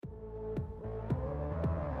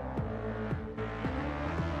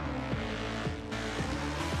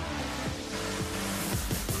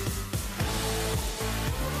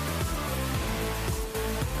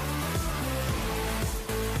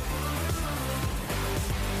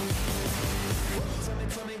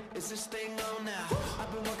this thing on now.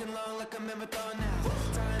 I've been working long like a marathon now.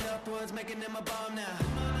 Tying up words, making them a bomb now.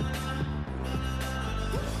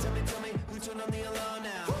 Tell me, who turned on the alarm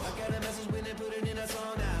now? I got a message, we didn't put it in a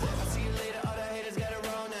song now. I'll see you later, all the haters got it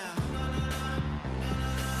wrong now.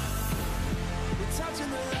 We're touching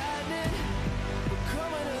the lightning, we're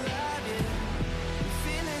coming alive, yeah. We're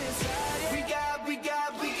feeling inside, yeah. We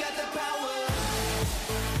got the power.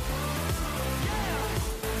 Yeah.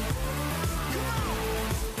 Come on.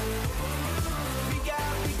 We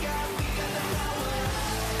got the power.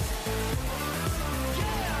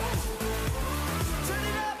 Yeah. Turn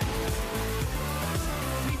it up.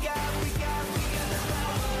 We got the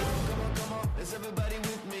power. Come on, is everybody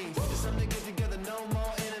with me? It's time to get together, no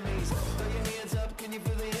more enemies. Throw your hands up, can you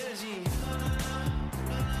feel the energy?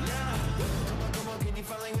 Yeah. Come on, can you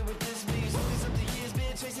finally hear what this means? Only something years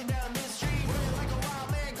been chasing down this street. Running like a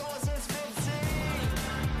wild man, going since 15.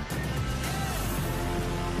 Yeah.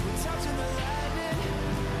 We're touching the lightning,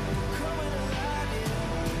 coming alive,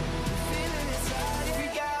 yeah. Feeling inside,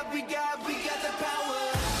 yeah. We got the power.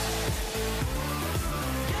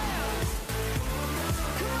 Yeah.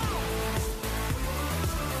 Come on.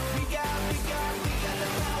 We got the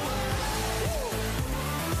power. Woo.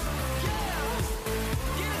 Yeah.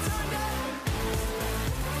 Get it turned up.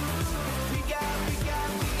 We got the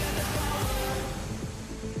power.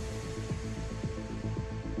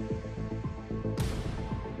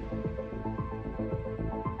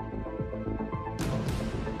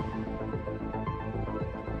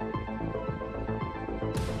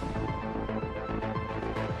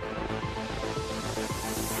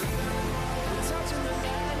 We're touching the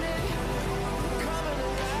lightning, coming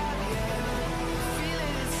alive, yeah.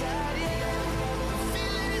 Feeling inside, yeah.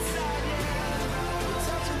 Feeling inside, yeah. We're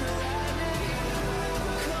touching the lightning,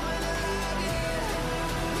 coming alive, yeah.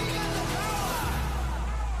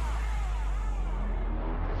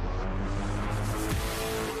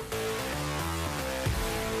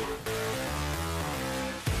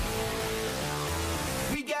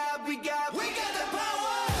 We got the power. We got the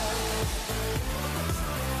power.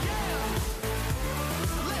 Yeah.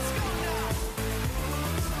 Let's go now.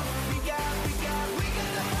 We got the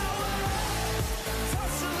power.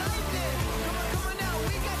 Touch the lightning. Come on now.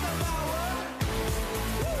 We got the power.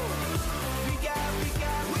 Woo. We got the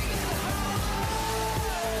power.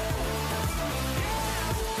 Yeah.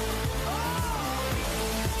 Oh.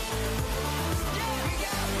 Yeah. We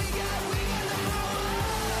got the power.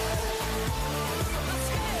 Let's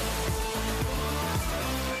get it.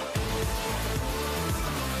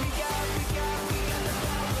 We got the power.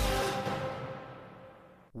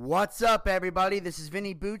 What's up, everybody? This is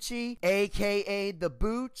Vinny Bucci, aka The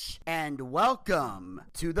Booch, and welcome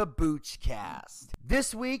to the Boochcast.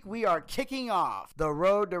 This week, we are kicking off the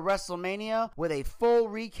road to WrestleMania with a full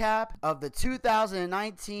recap of the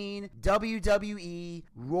 2019 WWE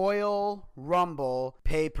Royal Rumble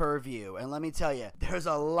pay-per-view. And let me tell you, there's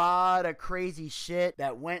a lot of crazy shit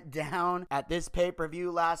that went down at this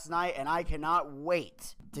pay-per-view last night, and I cannot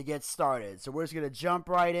wait to get started. So we're just going to jump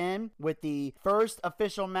right in with the first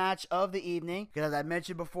official match of the evening, because as I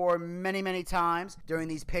mentioned before many times during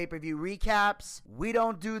these pay-per-view recaps, we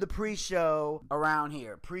don't do the pre-show around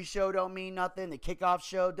here. Pre-show don't mean nothing. The kickoff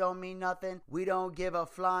show don't mean nothing. We don't give a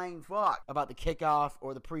flying fuck about the kickoff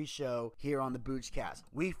or the pre-show here on the Boochcast.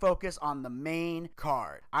 We focus on the main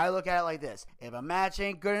card. I look at it like this: if a match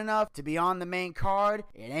ain't good enough to be on the main card,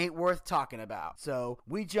 it ain't worth talking about. So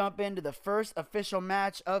we jump into the first official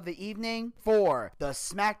match of the evening for the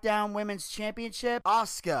SmackDown Women's Championship.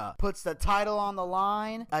 Asuka puts the title on the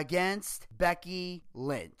line against Becky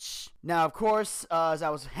Lynch. Now, of course, as I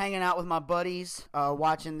was hanging out with my buddies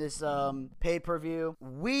watching this pay-per-view,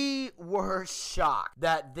 we were shocked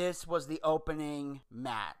that this was the opening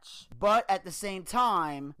match. But at the same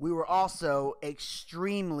time, we were also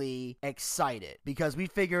extremely excited because we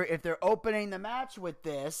figure if they're opening the match with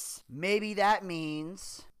this, maybe that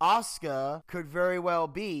means Asuka could very well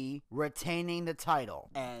be retaining the title.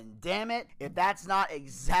 And damn it, if that's not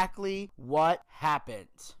exactly what happened.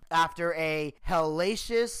 After a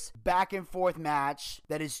hellacious back and forth match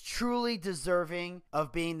that is truly deserving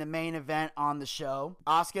of being the main event on the show,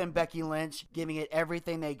 Asuka and Becky Lynch giving it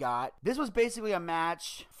everything they got. This was basically a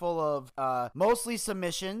match full of mostly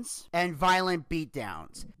submissions and violent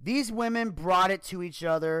beatdowns. These women brought it to each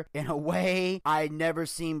other in a way I'd never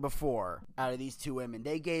seen before out of these two women.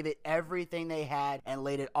 They gave it everything they had and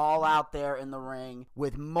laid it all out there in the ring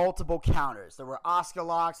with multiple counters. There were Asuka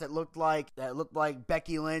locks that looked like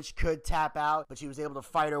Becky Lynch Lynch could tap out, but she was able to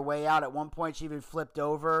fight her way out. At one point, she even flipped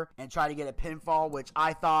over and tried to get a pinfall, which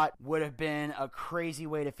I thought would have been a crazy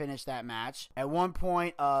way to finish that match. At one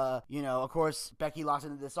point, of course, Becky lost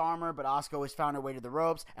into Disarmer, but Asuka always found her way to the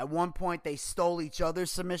ropes. At one point, they stole each other's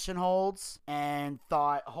submission holds and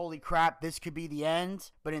thought, holy crap, this could be the end.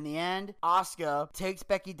 But in the end, Asuka takes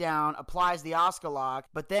Becky down, applies the Asuka lock,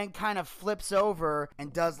 but then kind of flips over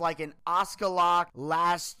and does like an Asuka lock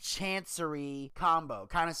last chancery combo.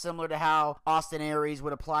 Kind of similar to how Austin Aries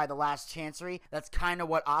would apply the last chancery. That's kind of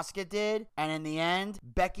what Asuka did. And in the end,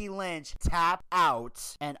 Becky Lynch tapped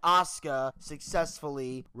out and Asuka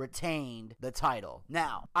successfully retained the title.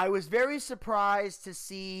 Now, I was very surprised to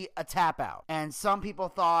see a tap out. And some people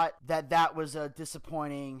thought that that was a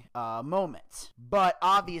disappointing moment. But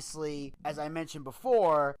obviously, as I mentioned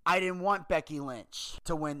before, I didn't want Becky Lynch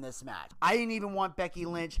to win this match. I didn't even want Becky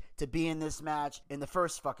Lynch to be in this match in the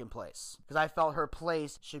first fucking place, because I felt her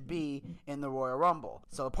place should be in the Royal Rumble.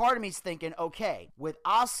 So part of me's thinking, okay, with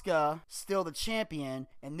Asuka still the champion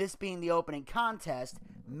and this being the opening contest,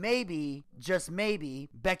 maybe, just maybe,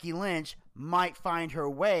 Becky Lynch might find her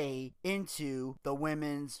way into the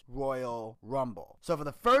Women's Royal Rumble. So for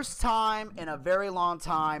the first time in a very long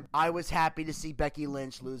time, I was happy to see Becky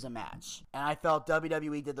Lynch lose a match. And I felt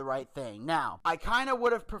WWE did the right thing. Now, I kind of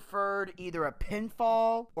would have preferred either a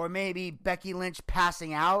pinfall or maybe Becky Lynch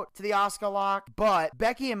passing out to the Asuka lock. But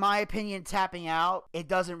Becky, in my opinion, tapping out, it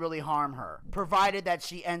doesn't really harm her. Provided that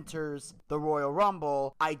she enters the Royal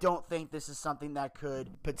Rumble, I don't think this is something that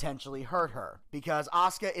could potentially hurt her, because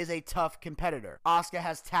Asuka is a tough competitor. Asuka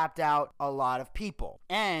has tapped out a lot of people.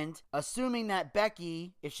 And assuming that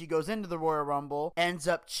Becky, if she goes into the Royal Rumble, ends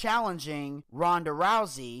up challenging Ronda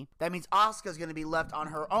Rousey, that means Asuka's going to be left on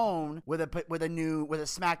her own with a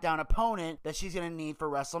SmackDown opponent that she's going to need for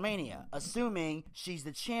WrestleMania, assuming she's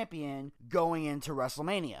the champion going into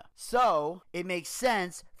WrestleMania. So, it makes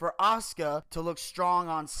sense for Asuka to look strong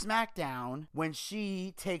on SmackDown when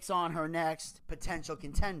she takes on her next potential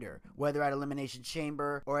contender, whether at Elimination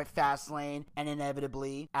Chamber or at Fastlane, and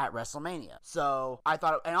inevitably at WrestleMania. So I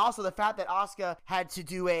thought, and also the fact that Asuka had to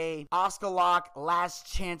do a Asuka lock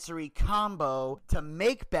last chancery combo to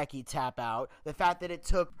make Becky tap out, the fact that it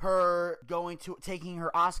took her taking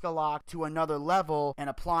her Asuka lock to another level and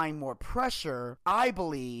applying more pressure, I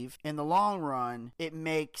believe in the long run, it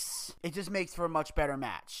just makes for a much better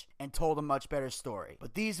match and told a much better story.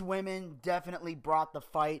 But these women definitely brought the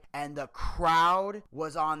fight, and the crowd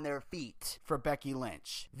was on their feet for Becky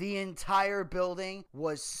Lynch. The entire building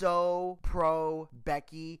was so pro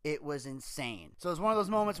Becky, it was insane. So it was one of those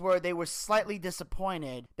moments where they were slightly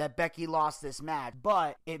disappointed that Becky lost this match,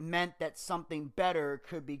 but it meant that something better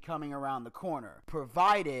could be coming around the corner,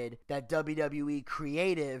 provided that WWE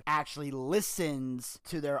Creative actually listens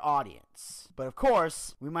to their audience. But of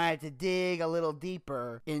course, we might have to dig a little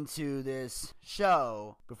deeper into this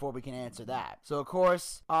show before we can answer that. So of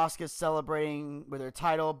course, Asuka's celebrating with her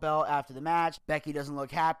title belt after the match. Becky doesn't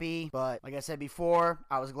look happy, but like I said before,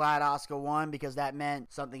 I was glad Asuka won because that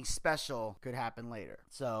meant something special could happen later.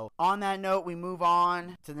 So on that note, we move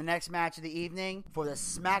on to the next match of the evening for the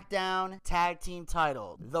SmackDown Tag Team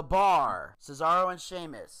title. The Bar, Cesaro and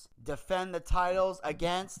Sheamus, defend the titles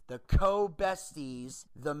against the co-besties,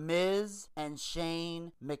 The Miz and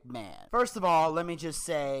Shane McMahon. First of all, let me just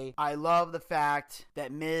say, I love the fact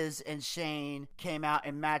that Miz and Shane came out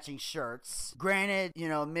in matching shirts. Granted,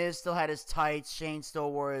 Miz still had his tights, Shane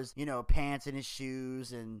still wore his, pants and his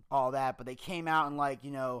shoes and all that, but they came out in like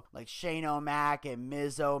Shane O'Mac and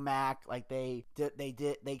Miz O'Mac, like they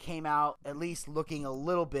came out at least looking a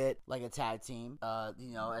little bit like a tag team,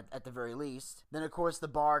 at the very least. Then of course the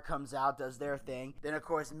Bar comes out, does their thing. Then of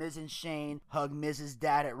course Miz and Shane hug Miz's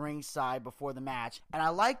dad at ringside before the match. And I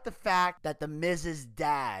like the fact that the Miz's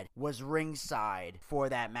dad was ringside for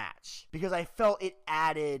that match, because I felt it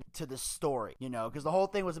added to the story, because the whole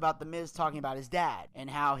thing was about the Miz talking about his dad and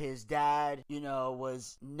how his dad,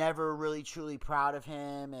 was never really truly proud of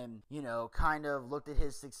him and, kind of looked at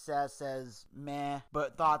his success as meh,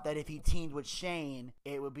 but thought that if he teamed with Shane,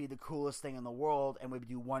 it would be the coolest thing in the world and would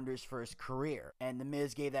do wonders for his career. And the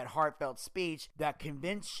Miz gave that heartfelt speech that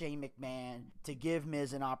convinced Shane McMahon to give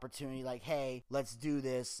Miz an opportunity, like, hey, let's do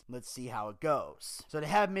this, let's see how it goes. So to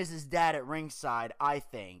have Miz's dad at ringside, I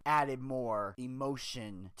think, added more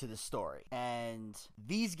emotion to the story. And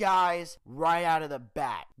these guys, right out of the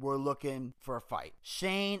bat, were looking for a fight.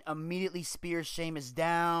 Shane immediately spears Sheamus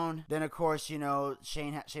down. Then, of course, Sheamus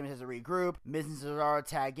has to regroup. Miz and Cesaro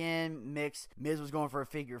tag in. Miz was going for a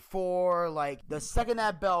figure four. Like, the second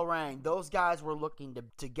that bell rang, those guys were looking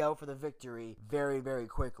to go for the victory very, very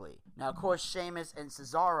quickly. Now, of course, Sheamus and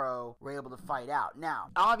Cesaro were able to fight out. Now,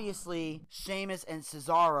 obviously, Sheamus and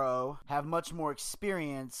Cesaro have much more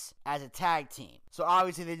experience as a tag team. So,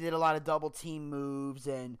 obviously, they did a lot of double team moves,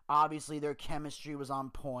 and obviously, their chemistry was on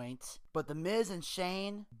point. But the Miz and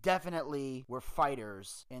Shane definitely were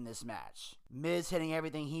fighters in this match. Miz hitting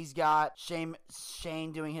everything he's got.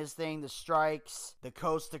 Shane doing his thing. The strikes. The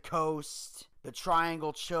coast to coast. The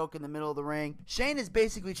triangle choke in the middle of the ring. Shane is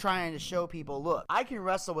basically trying to show people, look, I can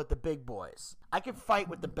wrestle with the big boys. I can fight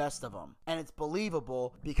with the best of them. And it's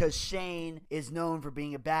believable because Shane is known for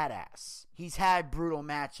being a badass. He's had brutal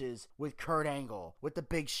matches with Kurt Angle, with The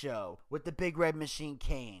Big Show, with the Big Red Machine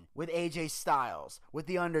Kane, with AJ Styles, with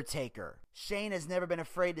The Undertaker. Shane has never been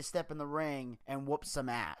afraid to step in the ring and whoop some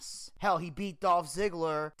ass. Hell, he beat Dolph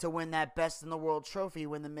Ziggler to win that Best in the World trophy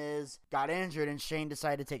when The Miz got injured and Shane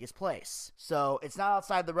decided to take his place. So it's not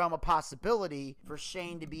outside the realm of possibility for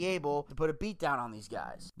Shane to be able to put a beat down on these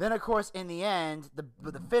guys. Then, of course, in the end,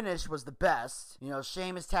 the finish was the best.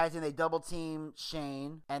 Sheamus tagged in, they double team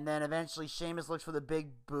Shane, and then eventually Sheamus looks for the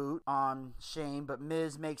big boot on Shane, but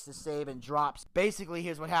Miz makes the save and drops. Basically,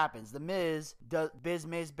 here's what happens. The Miz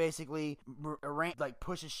basically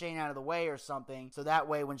pushes Shane out of the way or something, so that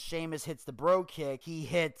way when Sheamus hits the bro kick, he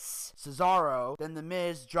hits Cesaro. Then the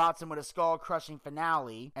Miz drops him with a skull-crushing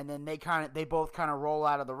finale, and then they both kind of roll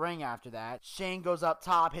out of the ring after that. Shane goes up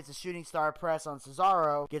top, hits a shooting star press on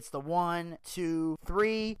Cesaro, gets the 1, 2,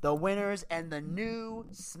 3, the winners, and the new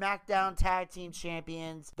SmackDown Tag Team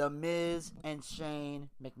Champions, The Miz and Shane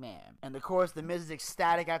McMahon. And of course, The Miz is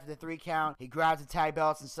ecstatic after the 3 count. He grabs the tag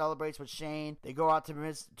belts and celebrates with Shane. They go out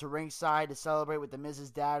to ringside to celebrate with The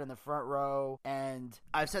Miz's dad in the front row. And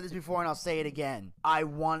I've said this before and I'll say it again. I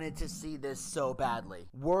wanted to see this so badly.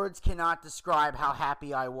 Words cannot describe how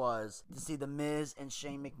happy I was to see The Miz and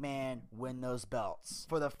Shane McMahon win those belts.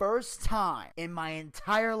 For the first time in my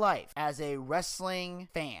entire life as a wrestling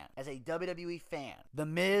fan, as a WWE fan, The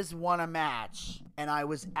Miz won a match and I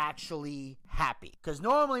was actually happy. Because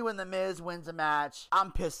normally when The Miz wins a match,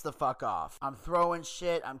 I'm pissed the fuck off. I'm throwing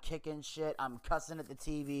shit, I'm kicking shit, I'm cussing at the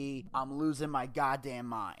TV, I'm losing my goddamn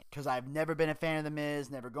mind. Because I've never been a fan of The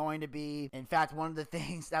Miz, never going to be. In fact, one of the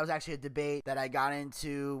things, that was actually a debate that I got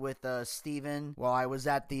into with Steven while I was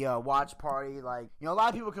at the watch party. Like, a lot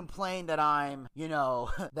of people complain that I'm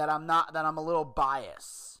that I'm a little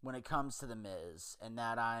biased when it comes to The Miz, and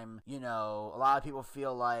that I'm, a lot of people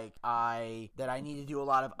feel like I need to do a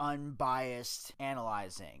lot of unbiased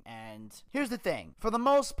analyzing. And here's the thing, for the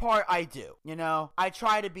most part, I do. I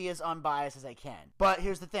try to be as unbiased as I can. But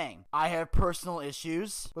here's the thing, I have personal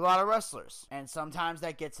issues with a lot of wrestlers, and sometimes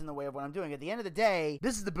that gets in the way of what I'm doing. At the end of the day,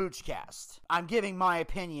 this is the Boochcast. I'm giving my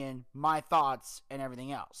opinion, my thoughts, and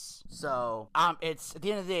everything else. So, it's at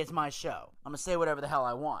the end of the day, it's my show. I'm gonna say whatever the hell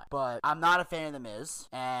I want. But I'm not a fan of The Miz,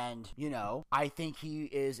 and, I think he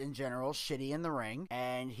is, in general, shitty in the ring,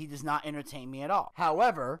 and he does not entertain me at all.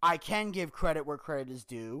 However, I can give credit where credit is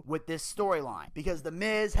due with this storyline, because The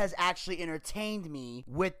Miz has actually entertained me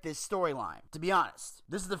with this storyline, to be honest.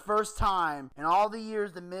 This is the first time in all the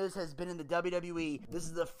years The Miz has been in the WWE, this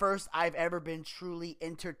is the first I've ever been truly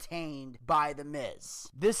entertained by The Miz.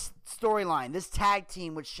 This storyline, this tag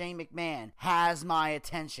team with Shane McMahon has my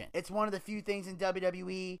attention. It's one of the few things in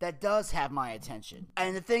WWE that does have my attention.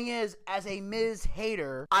 And the thing is, as a Miz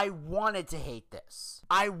hater, I wanted to hate this.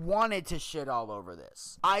 I wanted to shit all over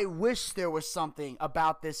this. I wish there was something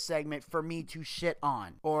about this segment for me to shit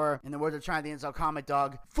on. Or, in the words of Trying the Insult Comic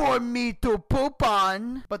Dog, for me to poop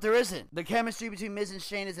on. But there isn't. The chemistry between Miz and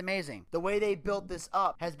Shane is amazing. The way they built this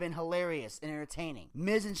up has been hilarious and entertaining.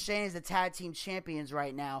 Miz and Shane as the tag team champions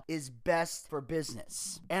right now is best for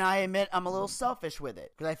business. And I admit I'm a little selfish with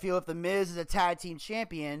it, because I feel if the Miz is a tag team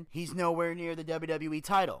champion, he's nowhere near the WWE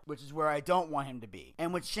title, which is where I don't want him to be.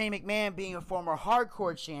 And with Shane McMahon being a former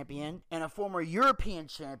hardcore champion and a former European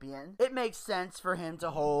champion, it makes sense for him to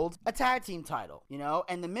hold a tag team title,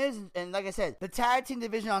 and the Miz, and like I said, the tag team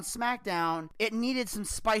division on SmackDown, it needed some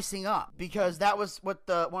spicing up, because that was what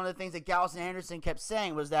one of the things that Gallows and Anderson kept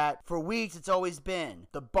saying was that for weeks it's always been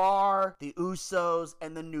the Bar, the Usos,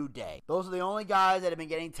 and the New Day. Those are the only guys that have been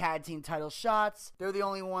getting tag team title shots. They're the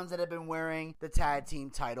only ones that have been wearing the tag team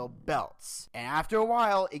title belts. And after a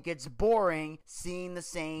while, it gets boring seeing the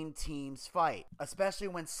same teams fight, especially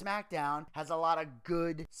when SmackDown has a lot of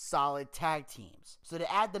good solid tag teams. So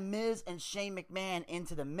to add The Miz and Shane McMahon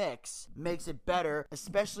into the mix makes it better,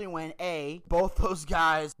 especially when A, both those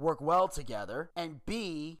guys work well together, and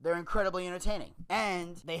B, they're incredibly entertaining.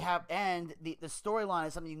 And the storyline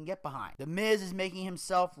is something you can get behind. The Miz is making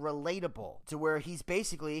himself relatable to where he's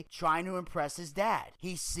basically trying to impress his dad.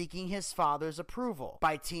 He's seeking his father's approval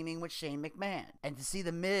by teaming with Shane McMahon. And to see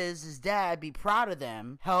The Miz, his dad, be proud of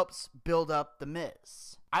them helps build up The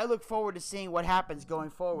Miz. I look forward to seeing what happens going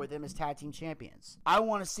forward with them as tag team champions. I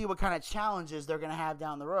want to see what kind of challenges they're going to have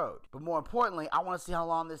down the road. But more importantly, I want to see how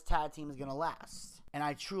long this tag team is going to last. And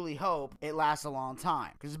I truly hope it lasts a long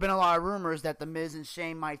time. Because there's been a lot of rumors that The Miz and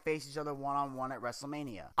Shane might face each other one-on-one at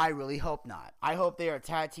WrestleMania. I really hope not. I hope they are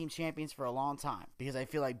tag team champions for a long time. Because I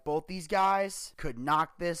feel like both these guys could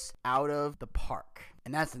knock this out of the park.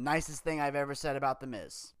 And that's the nicest thing I've ever said about The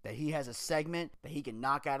Miz. That he has a segment that he can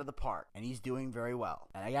knock out of the park. And he's doing very well.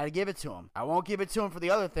 And I gotta give it to him. I won't give it to him for the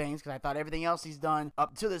other things, because I thought everything else he's done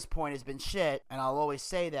up to this point has been shit. And I'll always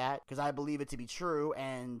say that, because I believe it to be true.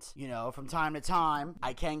 And, you know, from time to time,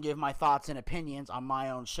 I can give my thoughts and opinions on my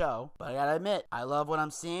own show. But I gotta admit, I love what I'm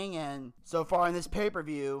seeing. And so far in this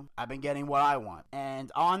pay-per-view, I've been getting what I want.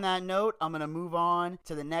 And on that note, I'm gonna move on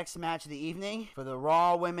to the next match of the evening. For the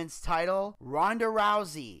Raw Women's title, Ronda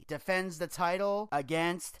Rousey defends the title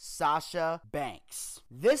against Sasha Banks.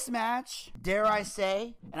 This match, dare I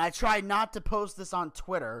say, and I tried not to post this on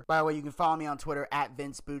Twitter. By the way, you can follow me on Twitter at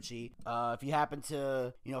Vince Bucci. If you happen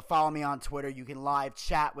to, follow me on Twitter, you can live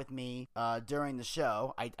chat with me during the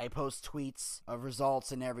show. I post tweets of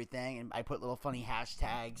results and everything, and I put little funny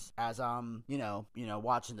hashtags as I'm,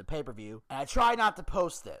 watching the pay-per-view. And I tried not to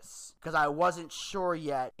post this because I wasn't sure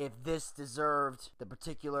yet if this deserved the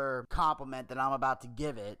particular compliment that I'm about to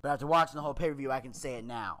give it. But after watching the whole pay-per-view, I can say it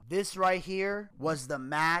now. This right here was the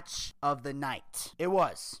match of the night. It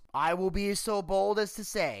was. I will be so bold as to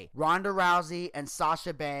say Ronda Rousey and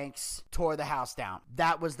Sasha Banks tore the house down.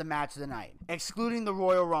 That was the match of the night. Excluding the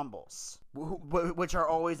Royal Rumbles, which are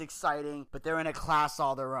always exciting, but they're in a class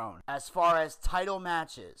all their own. As far as title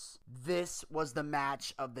matches, this was the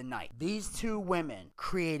match of the night. These two women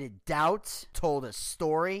created doubt, told a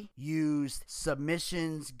story, used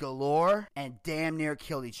submissions galore, and damn near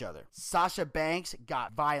killed each other. Sasha Banks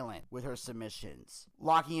got violent with her submissions.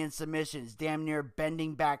 Locking in submissions, damn near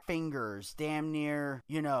bending back fingers, damn near,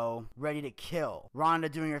 ready to kill. Ronda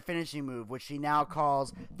doing her finishing move, which she now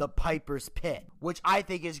calls the Piper's Pit, which I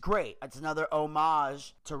think is great. It's another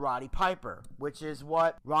homage to Roddy Piper, which is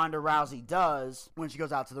what Ronda Rousey does when she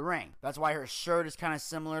goes out to the ring. That's why her shirt is kind of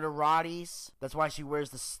similar to Roddy's. That's why she wears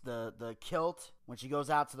the kilt when she goes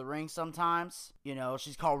out to the ring sometimes.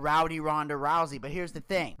 She's called Rowdy Ronda Rousey. But here's the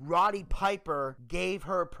thing. Roddy Piper gave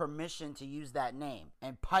her permission to use that name.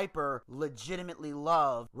 And Piper legitimately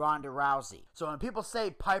loved Ronda Rousey. So when people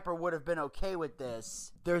say Piper would have been okay with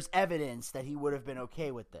this, there's evidence that he would have been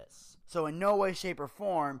okay with this. So in no way, shape, or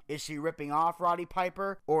form is she ripping off Roddy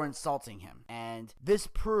Piper or insulting him. And this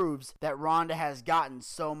proves that Ronda has gotten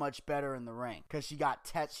so much better in the ring. Because she got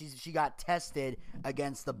tested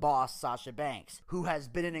against the boss, Sasha Banks, who has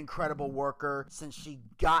been an incredible worker since she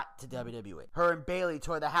got to WWE. Her and Bayley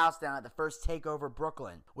tore the house down at the first TakeOver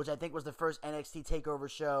Brooklyn, which I think was the first NXT TakeOver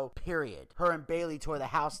show, period. Her and Bayley tore the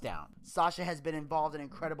house down. Sasha has been involved in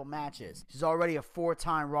incredible matches. She's already a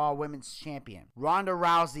 4-time Raw Women's Champion. Ronda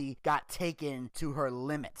Rousey got taken to her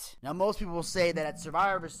limit. Now, most people will say that at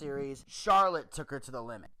Survivor Series, Charlotte took her to the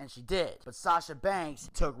limit, and she did. But Sasha Banks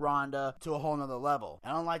took Ronda to a whole nother level.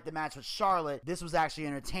 And unlike the match with Charlotte, this was actually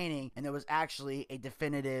entertaining, and there was actually a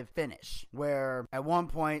definitive finish, where at one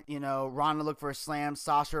point, Ronda looked for a slam,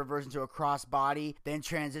 Sasha reversed into a crossbody, then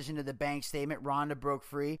transitioned to the Banks statement. Ronda broke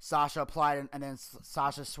free, Sasha applied, and then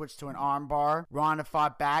Sasha switched to an arm bar. Ronda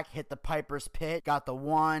fought back, hit the Piper's Pit, got the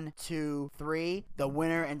 1, 2, 3. The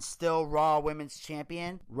winner and still Raw Women's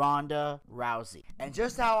Champion, Ronda Rousey. And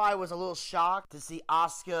just how I was a little shocked to see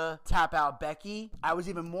Asuka tap out Becky, I was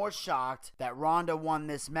even more shocked that Ronda won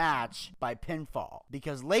this match by pinfall.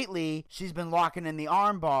 Because lately, she's been locking in the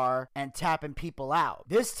armbar and tapping people out.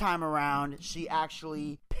 This time around, she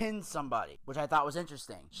actually pinned somebody, which I thought was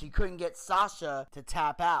interesting. She couldn't get Sasha to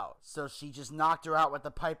tap out, so she just knocked her out with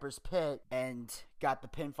the Piper's Pit and got the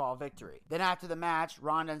pinfall victory. Then after the match,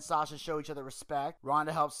 Ronda and Sasha show each other respect.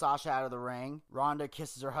 Ronda helps Sasha out of the ring. Ronda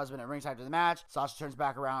kisses her husband at ringside after the match. Sasha turns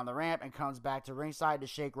back around on the ramp and comes back to ringside to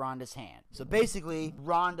shake Ronda's hand. So basically,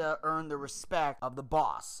 Ronda earned the respect of the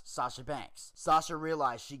boss, Sasha Banks. Sasha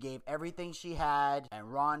realized she gave everything she had,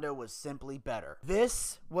 and Ronda was simply better.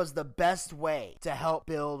 This was the best way to help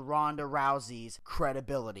build build Ronda Rousey's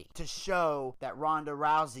credibility, to show that Ronda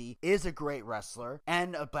Rousey is a great wrestler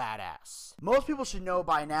and a badass. Most people should know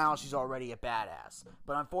by now she's already a badass,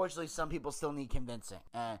 but unfortunately some people still need convincing.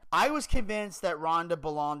 And I was convinced that Ronda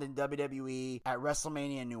belonged in WWE at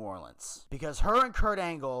WrestleMania in New Orleans, because her and Kurt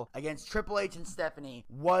Angle against Triple H and Stephanie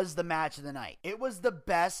was the match of the night. It was the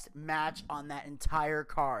best match on that entire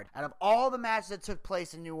card. Out of all the matches that took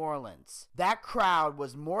place in New Orleans, that crowd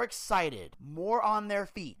was more excited, more on their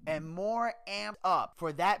feet, and more amped up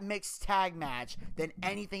for that mixed tag match than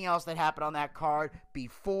anything else that happened on that card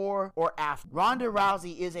before or after. Ronda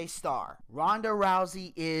Rousey is a star. Ronda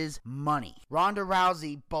Rousey is money. Ronda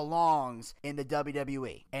Rousey belongs in the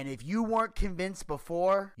WWE. And if you weren't convinced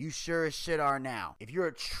before, you sure as shit are now. If you're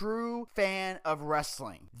a true fan of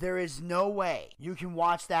wrestling, there is no way you can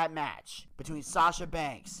watch that match between Sasha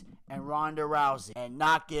Banks and Ronda Rousey and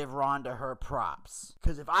not give Ronda her props.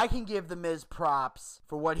 Because if I can give The Miz props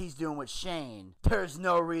for what he's doing with Shane, there's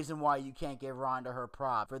no reason why you can't give Ronda her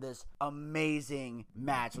prop for this amazing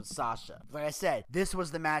match with Sasha. Like I said, this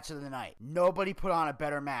was the match of the night. Nobody put on a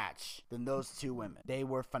better match than those two women. They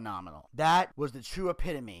were phenomenal. That was the true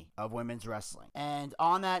epitome of women's wrestling. And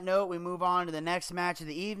on that note, we move on to the next match of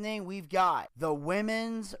the evening. We've got the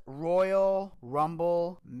Women's Royal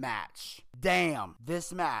Rumble match. Damn,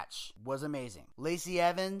 this match was amazing. Lacey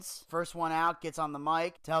Evans, first one out, gets on the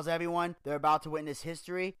mic, tells everyone they're about to witness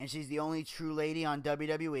history, and she's the only true lady on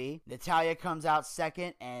WWE. Natalya comes out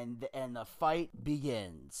second, and the fight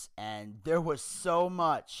begins. And there was so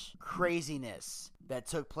much craziness that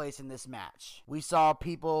took place in this match. We saw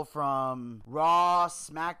people from Raw,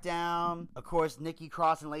 SmackDown, of course, Nikki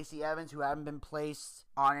Cross and Lacey Evans, who haven't been placed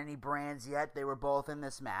on any brands yet. They were both in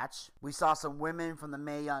this match. We saw some women from the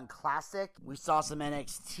Mae Young Classic. We saw some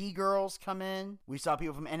NXT girls come in. We saw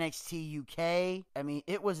people from NXT UK. I mean,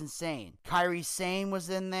 it was insane. Kairi Sane was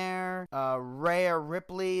in there. Rhea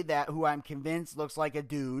Ripley, who I'm convinced looks like a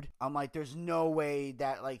dude. I'm like, there's no way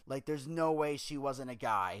that, like there's no way she wasn't a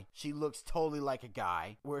guy. She looks totally like a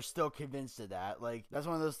guy. We're still convinced of that. Like, that's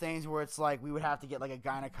one of those things where it's like, we would have to get like a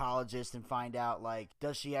gynecologist and find out, like,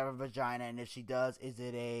 does she have a vagina? And if she does, is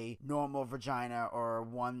it a normal vagina or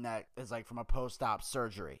one that is like from a post-op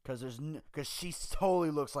surgery? Because she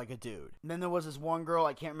totally looks like a dude. And then there was this one girl,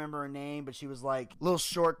 I can't remember her name, but she was like a little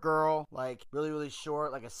short girl, like really, really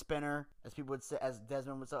short, like a spinner, as people would say, as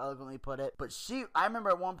Desmond would so eloquently put it. But I remember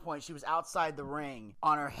at one point she was outside the ring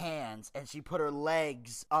on her hands, and she put her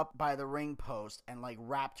legs up by the ring post and like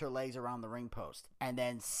wrapped her legs around the ring post, and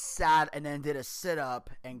then did a sit-up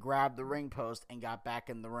and grabbed the ring post and got back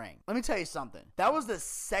in the ring. Let me tell you something. That was the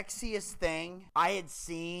sexiest thing I had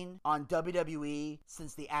seen on WWE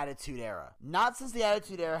since the Attitude Era. Not since the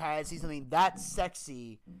Attitude Era had I seen something that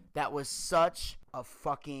sexy that was such a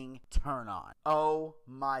fucking turn on. Oh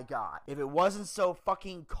my god. If it wasn't so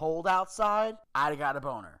fucking cold outside, I'd have got a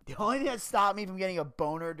boner. The only thing that stopped me from getting a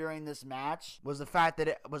boner during this match was the fact that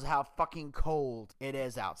it was how fucking cold it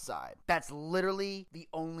is outside. That's literally the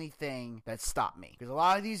only thing that stopped me. Because a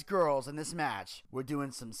lot of these girls in this match were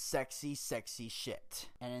doing some sexy, sexy shit.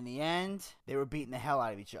 And in the end, they were beating the hell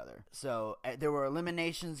out of each other. So there were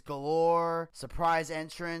eliminations galore, surprise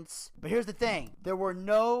entrance. But here's the thing. There were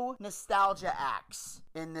no nostalgia acts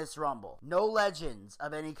in this Rumble. No legends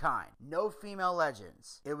of any kind. No female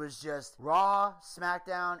legends. It was just Raw,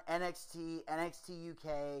 SmackDown, NXT, NXT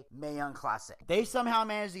UK, Mae Young Classic. They somehow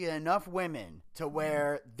managed to get enough women to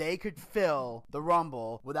where they could fill the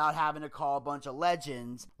Rumble without having to call a bunch of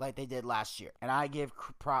legends like they did last year. And I give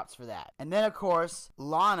props for that. And then, of course,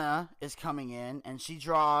 Lana is coming in, and she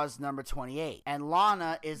draws number 28. And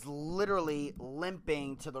Lana is literally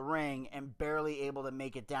limping to the ring and barely able to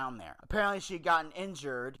make it down there. Apparently, she had gotten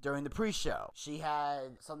injured during the pre-show. She had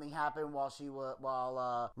something happen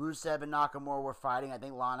while Rusev and Nakamura were fighting. I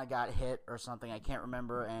think Lana got hit or something. I can't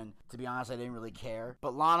remember, and to be honest, I didn't really care.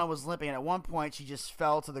 But Lana was limping, and at one point, she just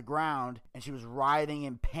fell to the ground, and she was writhing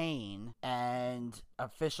in pain, and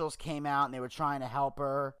officials came out, and they were trying to help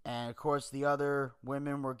her, and of course, the other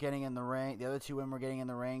women were getting in the ring. The other two women were getting in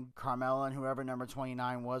the ring, Carmella and whoever number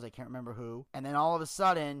 29 was, I can't remember who. And then all of a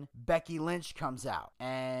sudden, Becky Lynch comes out,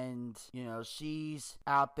 and, she's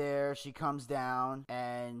out there, she comes down,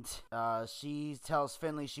 and she tells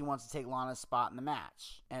Finlay she wants to take Lana's spot in the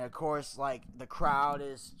match. And of course, like, the crowd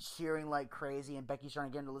is cheering like crazy, and Becky's trying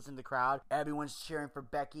to get him to listen to the crowd. Everyone's cheering for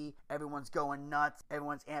Becky, everyone's going nuts,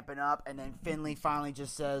 everyone's amping up, and then Finlay finally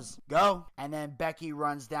just says, go. And then Becky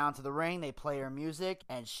runs down to the ring, they play her music,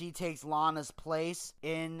 and she takes Lana's place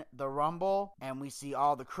in the Rumble, and we see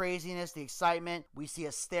all the craziness, the excitement. We see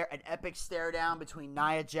an epic stare down between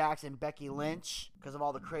Nia Jax and Becky Lynch. because of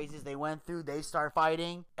all the crazies they went through. They start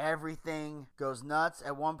fighting. Everything goes nuts.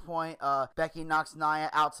 At one point, Becky knocks Nia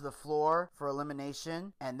out to the floor for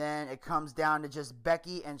elimination, and then it comes down to just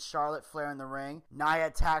Becky and Charlotte Flair in the ring. Nia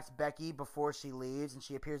attacks Becky before she leaves, and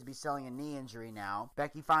she appears to be selling a knee injury now.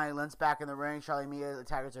 Becky finally limps back in the ring. Charlotte immediately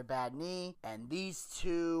tackles her bad knee, and these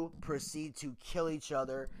two proceed to kill each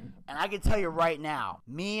other. And I can tell you right now,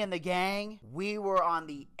 me and the gang, we were on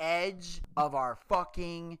the edge of our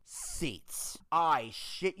fucking seats. I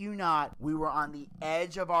shit you not, we were on the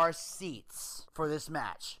edge of our seats for this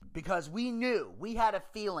match, because we knew, we had a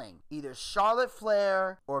feeling either Charlotte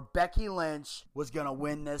Flair or Becky Lynch was gonna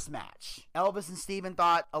win this match. Elvis and Steven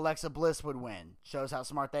thought Alexa Bliss would win. Shows how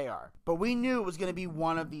smart they are. But we knew it was gonna be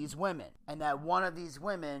one of these women, and that one of these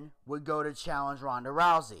women would go to challenge Ronda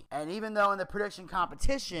Rousey. And even though in the prediction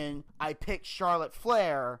competition I picked Charlotte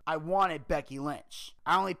Flair, I wanted Becky Lynch.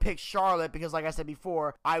 I only picked Charlotte because, like I said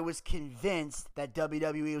before, I was convinced that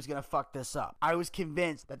WWE was going to fuck this up. I was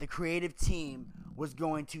convinced that the creative team was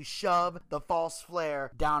going to shove the false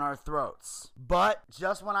Flair down our throats. But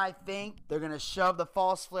just when I think they're going to shove the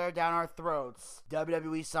false Flair down our throats,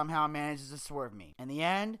 WWE somehow manages to swerve me. In the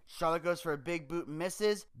end, Charlotte goes for a big boot and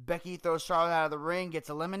misses. Becky throws Charlotte out of the ring, gets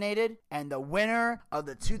eliminated. And the winner of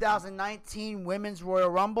the 2019 Women's Royal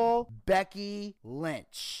Rumble, Becky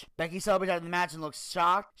Lynch. Becky celebrates after the match and looks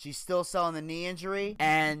shocked. She's still selling the knee injury.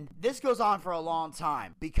 And this goes on for a long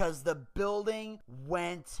time because the building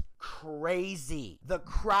went crazy. The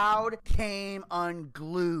crowd came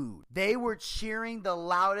unglued. They were cheering the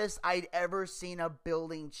loudest I'd ever seen a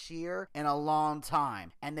building cheer in a long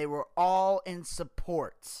time. And they were all in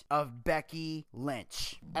support of Becky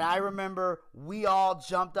Lynch. And I remember we all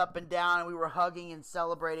jumped up and down and we were hugging and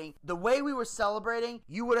celebrating. The way we were celebrating,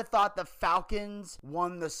 you would have thought the Falcons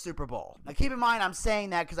won the Super Bowl. Now keep in mind, I'm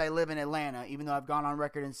saying that because I live in Atlanta, even though I've gone on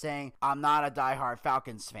record and saying I'm not a diehard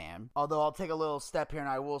Falcons fan. Although I'll take a little step here and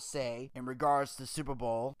I will say, in regards to Super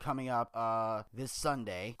Bowl coming up this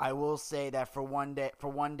Sunday, I will say that for one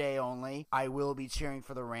day only, I will be cheering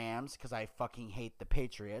for the Rams because I fucking hate the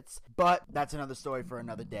Patriots. But that's another story for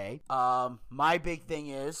another day. My big thing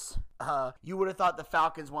is, you would have thought the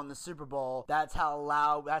Falcons won the Super Bowl. That's how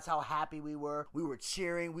loud, that's how happy we were. We were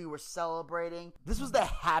cheering, we were celebrating. This was the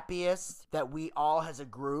happiest that we all as a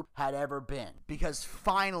group had ever been. Because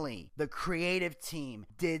finally, the creative team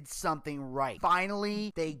did something right.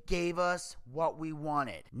 Finally, they gave us what we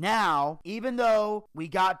wanted. Now, even though we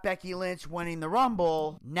got Becky Lynch winning the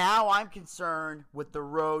Rumble, now I'm concerned with the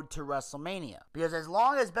road to WrestleMania. Because as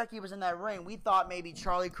long as Becky was in that ring, we thought maybe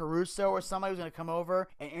Charlie Caruso or somebody was going to come over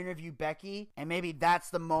and interview Becky, and maybe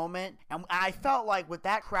that's the moment. And I felt like with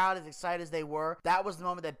that crowd as excited as they were, that was the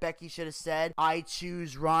moment that Becky should have said, I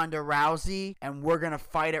choose Ronda Rousey and we're gonna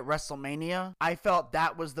fight at WrestleMania. I felt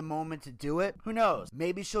that was the moment to do it. Who knows?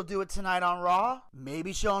 Maybe she'll do it tonight on Raw.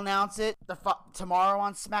 Maybe she'll announce it tomorrow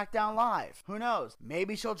on SmackDown Live. Who knows?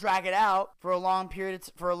 Maybe she'll drag it out for a long period,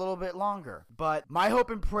 for a little bit longer. But my hope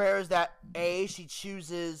and prayer is that A, she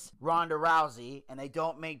chooses Ronda Rousey and they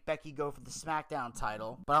don't make Becky go for the SmackDown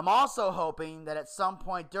title. But I'm also hoping that at some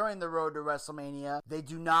point during the road to WrestleMania, they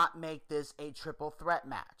do not make this a triple threat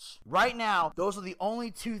match. Right now, those are the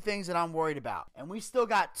only two things that I'm worried about. And we still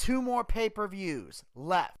got 2 more pay-per-views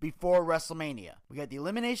left before WrestleMania. We got the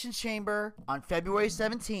Elimination Chamber on February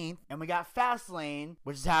 17th, and we got Fastlane,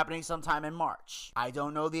 which is happening sometime in March. I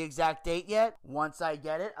don't know the exact date yet. Once I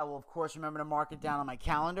get it, I will of course remember to mark it down on my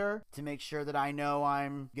calendar to make sure that I know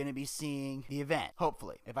I'm going to be seeing the event.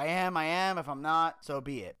 Hopefully. If I am, I am. If I'm not, so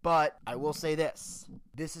be it. But I will say this.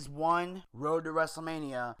 This is one road to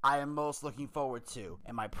WrestleMania I am most looking forward to.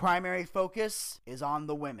 And my primary focus is on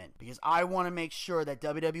the women. Because I want to make sure that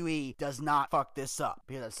WWE does not fuck this up.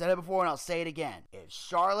 Because I've said it before and I'll say it again. If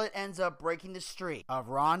Charlotte ends up breaking the streak of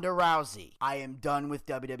Ronda Rousey, I am done with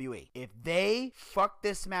WWE. If they fuck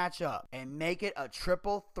this match up and make it a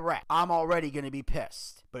triple threat, I'm already going to be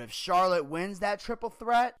pissed. But if Charlotte wins that triple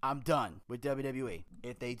threat, I'm done with WWE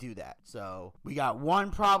if they do that. So we got one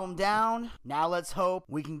problem down. Now let's hope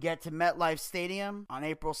we can get to MetLife Stadium on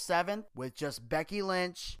April 7th with just Becky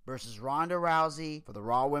Lynch versus Ronda Rousey for the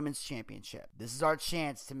Raw Women's Championship. This is our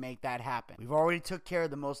chance to make that happen. We've already took care of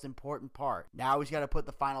the most important part. Now we just got to put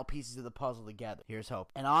the final pieces of the puzzle together. Here's hope.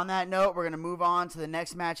 And on that note, we're going to move on to the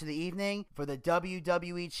next match of the evening for the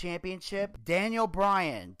WWE Championship. Daniel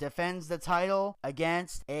Bryan defends the title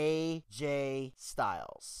against AJ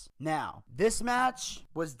Styles. Now, this match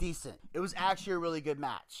was decent. It was actually a really good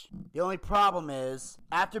match. The only problem is is,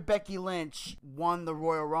 after Becky Lynch won the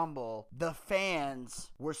Royal Rumble, the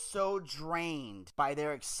fans were so drained by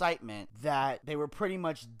their excitement that they were pretty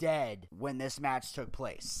much dead when this match took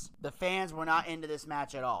place. The fans were not into this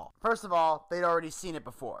match at all. First of all, they'd already seen it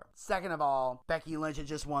before. Second of all, Becky Lynch had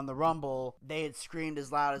just won the Rumble. They had screamed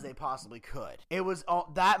as loud as they possibly could. It was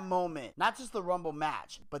that moment, not just the Rumble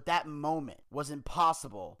match, but that moment was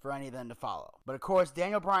impossible for any of them to follow. But of course,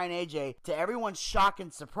 Daniel Bryan and AJ, to everyone's shock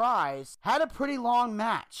and surprise, had a pretty long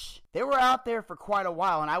match. They were out there for quite a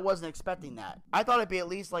while, and I wasn't expecting that. I thought it'd be at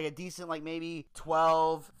least like a decent, like maybe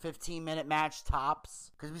 12, 15-minute match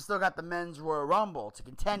tops, because we still got the men's Royal Rumble to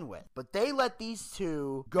contend with. But they let these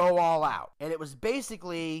two go all out, and it was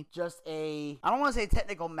basically just I don't want to say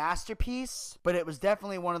technical masterpiece, but it was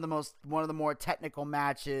definitely one of the more technical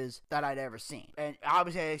matches that I'd ever seen. And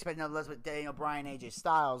obviously, I expect nothing less with Daniel Bryan and AJ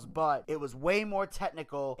Styles, but it was way more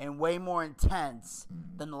technical and way more intense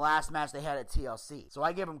than the last match they had at TLC. So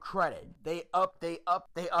I give them credit. They upped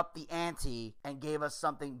the ante and gave us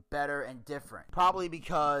something better and different. Probably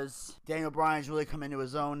because Daniel Bryan's really come into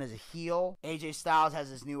his own as a heel. AJ Styles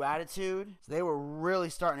has this new attitude. So they were really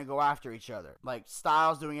starting to go after each other. Like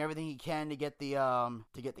Styles doing everything he can to get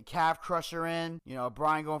the calf crusher in. You know,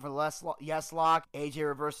 Bryan going for the yes lock. AJ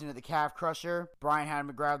reversing to the calf crusher. Bryan had him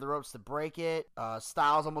to grab the ropes to break it.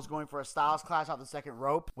 Styles almost going for a Styles clash off the second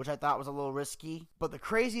rope, which I thought was a little risky. But the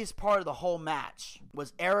craziest part of the whole match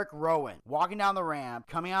was Eric Rowan walking down the ramp,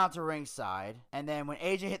 coming out to ringside, and then when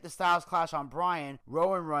AJ hit the Styles clash on Bryan,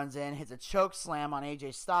 Rowan runs in, hits a choke slam on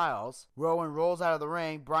AJ Styles. Rowan rolls out of the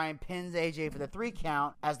ring. Bryan pins AJ for the 3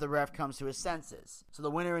 count as the ref comes to his senses. So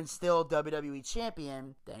the winner and still WWE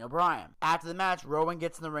champion, Daniel Bryan. After the match, Rowan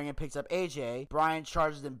gets in the ring and picks up AJ. Bryan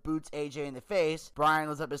charges and boots AJ in the face. Bryan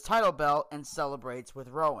lifts up his title belt and celebrates with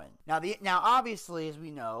Rowan. Now obviously, as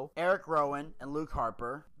we know, Eric Rowan and Luke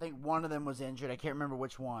Harper, I think one of them was injured. I can't remember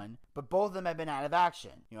which one. But both of them have been out of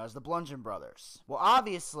action, as the Bludgeon Brothers. Well,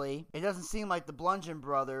 obviously, it doesn't seem like the Bludgeon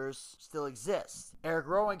Brothers still exist. Eric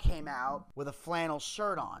Rowan came out with a flannel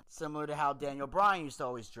shirt on, similar to how Daniel Bryan used to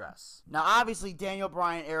always dress. Now, obviously, Daniel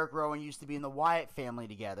Bryan and Eric Rowan used to be in the Wyatt family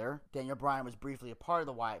together. Daniel Bryan was briefly a part of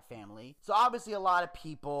the Wyatt family. So, obviously, a lot of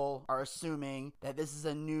people are assuming that this is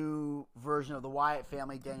a new version of the Wyatt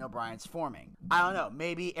family Daniel Bryan's forming. I don't know.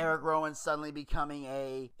 Maybe Eric Rowan's suddenly becoming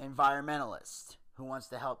a environmentalist who wants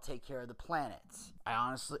to help take care of the planet.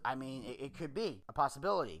 It could be a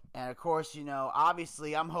possibility. And of course,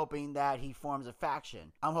 obviously I'm hoping that he forms a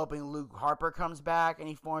faction. I'm hoping Luke Harper comes back and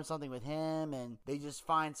he forms something with him and they just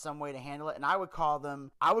find some way to handle it. And I would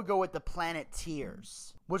go with the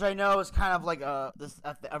Planeteers, which I know is kind of like a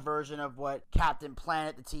version of what Captain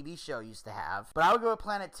Planet, the TV show, used to have. But I would go with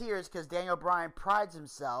Planeteers because Daniel Bryan prides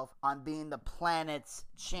himself on being the planet's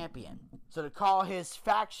champion. So to call his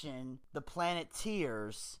faction the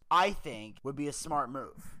Planeteers, I think, would be a smart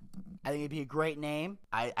move. I think it'd be a great name.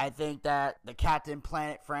 I think that the Captain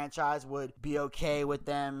Planet franchise would be okay with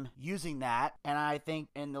them using that. And I think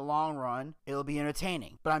in the long run, it'll be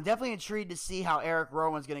entertaining. But I'm definitely intrigued to see how Eric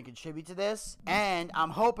Rowan's going to contribute to this. And I'm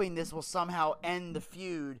hoping this will somehow end the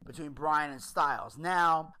feud between Bryan and Styles.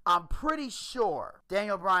 Now, I'm pretty sure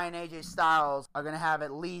Daniel Bryan and AJ Styles are going to have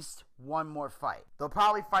at least one more fight. They'll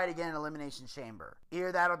probably fight again in Elimination Chamber.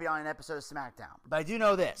 Either that'll be on an episode of SmackDown. But I do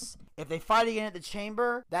know this. If they fight again at the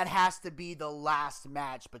Chamber, that has to be the last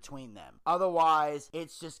match between them. Otherwise,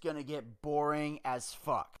 it's just going to get boring as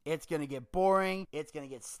fuck. It's going to get boring. It's going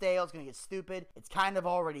to get stale. It's going to get stupid. It's kind of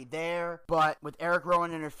already there. But with Eric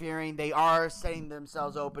Rowan interfering, they are setting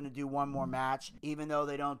themselves open to do one more match, even though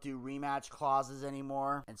they don't do rematch clauses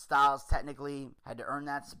anymore. And Styles technically had to earn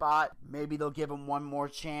that spot. Maybe they'll give him one more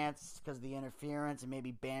chance because of the interference and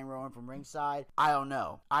maybe ban Rowan from ringside. I don't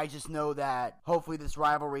know. I just know that hopefully this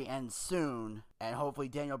rivalry ends soon and hopefully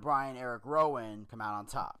Daniel Bryan and Eric Rowan come out on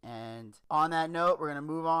top. And on that note, we're going to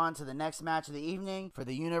move on to the next match of the evening for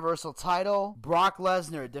the Universal title. Brock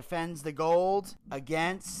Lesnar defends the gold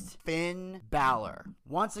against Finn Balor.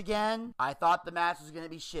 Once again, I thought the match was going to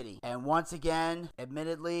be shitty. And once again,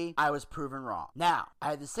 admittedly, I was proven wrong. Now,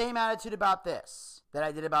 I had the same attitude about this that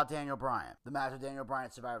I did about Daniel Bryan, the match with Daniel Bryan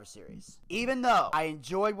at Survivor Series. Even though I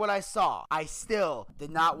enjoyed what I saw, I still did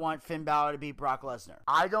not want Finn Balor to beat Brock Lesnar.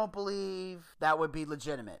 I don't believe that that would be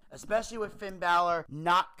legitimate. Especially with Finn Balor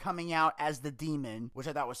not coming out as the Demon, which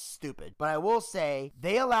I thought was stupid. But I will say,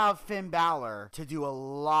 they allowed Finn Balor to do a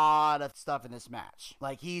lot of stuff in this match.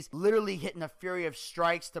 Like, he's literally hitting a fury of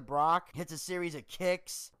strikes to Brock, hits a series of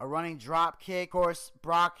kicks, a running drop kick. Of course,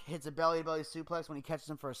 Brock hits a belly-to-belly suplex when he catches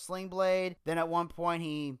him for a sling blade. Then at one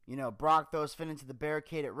point, Brock throws Finn into the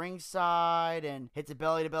barricade at ringside and hits a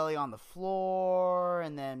belly-to-belly on the floor.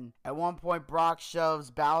 And then at one point, Balor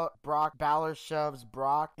shoves Brock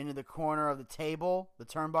into the corner of the table, the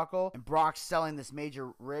turnbuckle, and Brock's selling this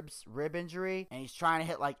major rib injury, and he's trying to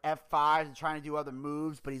hit like F5s and trying to do other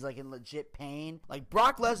moves, but he's like in legit pain. Like,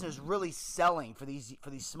 Brock Lesnar's really selling for these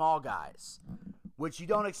small guys, which you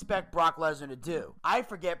don't expect Brock Lesnar to do. I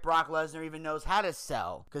forget Brock Lesnar even knows how to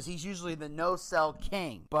sell, because he's usually the no-sell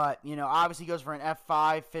king. But, obviously goes for an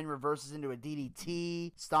F5. Finn reverses into a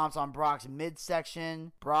DDT, stomps on Brock's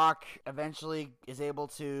midsection. Brock eventually is able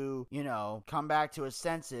to, come back to his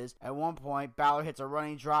senses. At one point, Balor hits a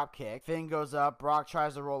running drop kick. Finn goes up. Brock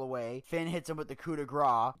tries to roll away. Finn hits him with the coup de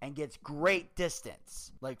grace and gets great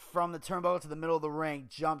distance. Like, from the turnbuckle to the middle of the ring,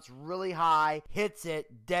 jumps really high, hits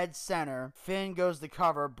it, dead center. Finn goes to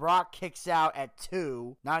cover. Brock kicks out at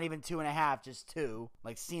 2. Not even 2.5, just 2.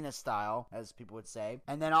 Like Cena style, as people would say.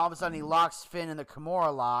 And then all of a sudden, he locks Finn in the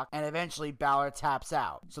Kimura lock, and eventually Balor taps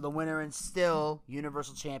out. So the winner is still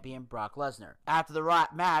Universal Champion Brock Lesnar. After the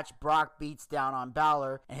match, Brock beats down on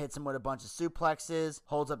Balor and hits him with a bunch of suplexes,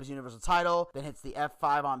 holds up his Universal title, then hits the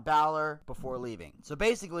F5 on Balor before leaving. So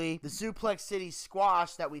basically, the Suplex City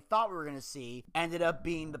squash that we thought we were going to see ended up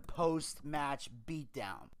being the post-match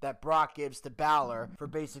beatdown that Brock gives to Balor for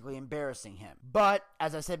basically embarrassing him. But,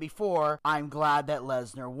 as I said before, I'm glad that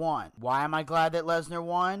Lesnar won. Why am I glad that Lesnar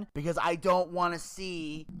won? Because I don't want to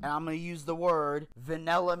see, and I'm going to use the word,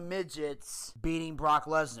 vanilla midgets beating Brock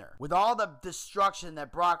Lesnar. With all the destruction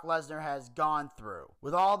that Brock Lesnar has gone through,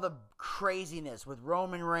 with all the craziness with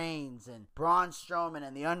Roman Reigns and Braun Strowman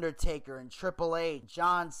and The Undertaker and Triple H,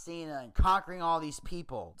 John Cena, and conquering all these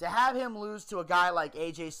people, to have him lose to a guy like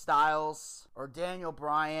AJ Styles or Daniel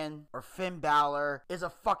Bryan or Finn Balor is a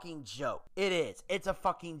fucking joke. It is. It's a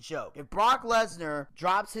fucking joke. If Brock Lesnar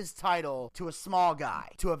drops his title to a small guy,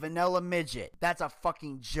 to a vanilla midget, that's a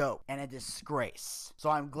fucking joke and a disgrace. So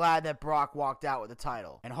I'm glad that Brock walked out with the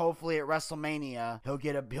title. And hopefully at WrestleMania, he'll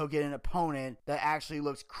get an opponent that actually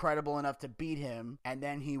looks credible enough to beat him, and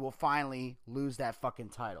then he will finally lose that fucking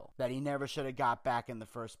title that he never should have got back in the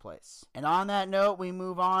first place. And on that note, we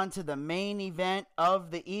move on to the main event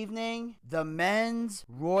of the evening, the Men's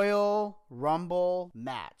Royal Rumble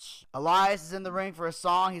match. Elias is in the ring for a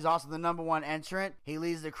song. He's also the number one entrant. He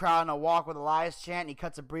leads the crowd in a Walk with Elias chant, and he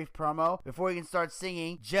cuts a brief promo. Before he can start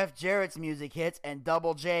singing, Jeff Jarrett's music hits, and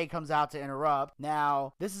Double J comes out to interrupt.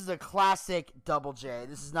 Now, this is a classic Double J.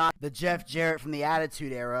 This is not the Jeff Jarrett from the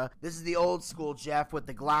Attitude Era. This is the old school Jeff with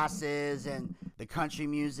the glasses and the country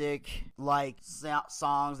music, like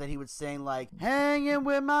songs that he would sing, like "Hanging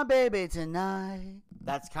with My Baby Tonight."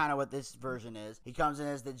 That's kind of what this version is. He comes in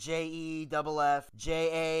as the JEFF-JARRET.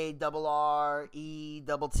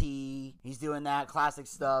 He's doing that classic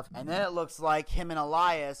stuff. And then it looks like him and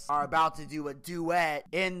Elias are about to do a duet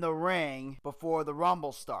in the ring before the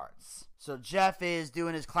Rumble starts. So Jeff is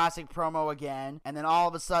doing his classic promo again, and then all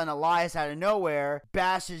of a sudden Elias out of nowhere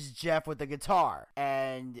bashes Jeff with the guitar,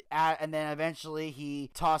 and then eventually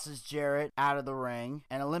he tosses Jarrett out of the ring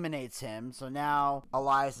and eliminates him. So now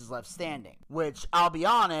Elias is left standing, which I'll be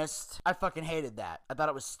honest, I fucking hated that. I thought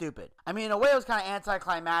it was stupid. I mean, in a way it was kind of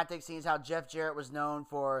anticlimactic, seeing as how Jeff Jarrett was known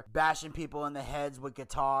for bashing people in the heads with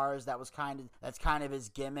guitars. That's kind of his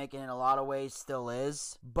gimmick, and in a lot of ways still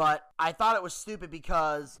is. But I thought it was stupid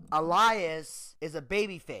because Elias is a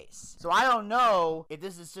babyface. So I don't know if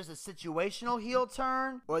this is just a situational heel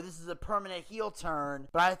turn or this is a permanent heel turn,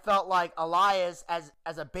 but I felt like Elias as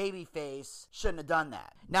a babyface shouldn't have done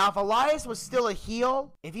that. Now, if Elias was still a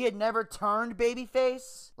heel, if he had never turned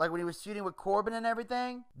babyface, like when he was feuding with Corbin and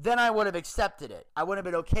everything, then I would have accepted it. I would have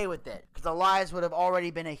been okay with it because Elias would have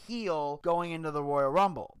already been a heel going into the Royal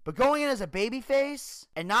Rumble. But going in as a babyface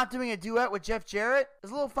and not doing a duet with Jeff Jarrett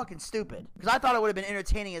is a little fucking stupid, because I thought it would have been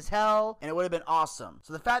entertaining as hell and it would have been awesome.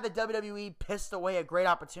 So the fact that WWE pissed away a great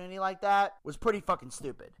opportunity like that was pretty fucking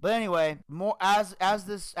stupid. But anyway, more as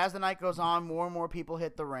the night goes on, more and more people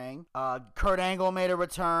hit the ring. Kurt Angle made a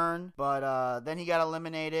return, but then he got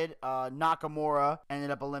eliminated. Nakamura ended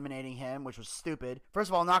up eliminating him, which was stupid. First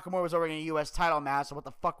of all, Nakamura was already in a U.S. title match, so what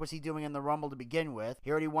the fuck was he doing in the Rumble to begin with? He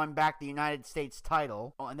already won back the United States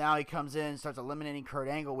title. And now he comes in and starts eliminating Kurt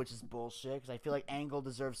Angle, which is bullshit, because I feel like Angle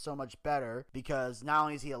deserves so much better, because not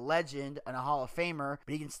only is he a legend, legend and a Hall of Famer,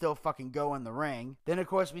 but he can still fucking go in the ring. Then, of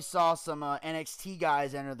course, we saw some NXT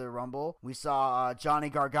guys enter the Rumble. We saw Johnny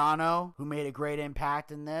Gargano, who made a great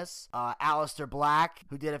impact in this. Aleister Black,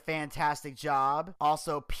 who did a fantastic job.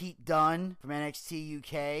 Also, Pete Dunne from NXT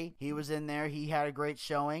UK. He was in there. He had a great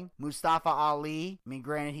showing. Mustafa Ali. I mean,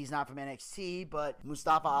 granted, he's not from NXT, but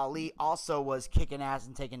Mustafa Ali also was kicking ass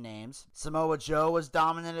and taking names. Samoa Joe was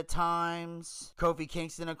dominant at times. Kofi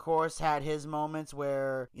Kingston, of course, had his moments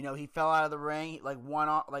where, you know, he fell out of the ring, like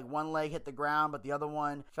one leg hit the ground, but the other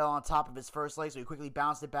one fell on top of his first leg, so he quickly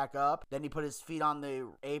bounced it back up. Then he put his feet on the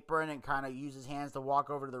apron and kind of used his hands to walk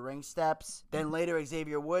over to the ring steps. Then later,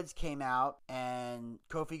 Xavier Woods came out, and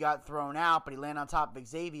Kofi got thrown out, but he landed on top of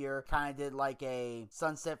Xavier, kind of did like a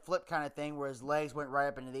sunset flip kind of thing where his legs went right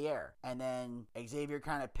up into the air. And then Xavier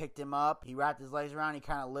kind of picked him up. He wrapped his legs around. He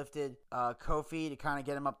kind of lifted Kofi to kind of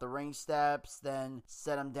get him up the ring steps, then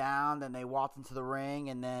set him down. Then they walked into the ring,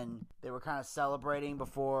 and then they were kind of celebrating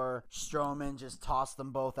before Strowman just tossed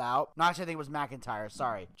them both out. No, actually, I think it was McIntyre.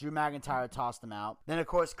 Sorry. Drew McIntyre tossed them out. Then, of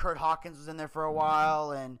course, Kurt Hawkins was in there for a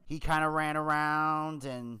while, and he kind of ran around,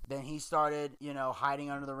 and then he started, you know, hiding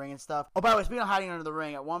under the ring and stuff. Oh, by the way, speaking of hiding under the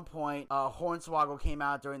ring, at one point, Hornswoggle came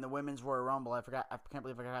out during the Women's Royal Rumble. I can't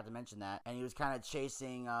believe I forgot to mention that. And he was kind of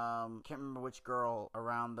chasing, can't remember which girl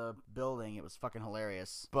around the building. It was fucking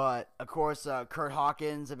hilarious. But, of course, Kurt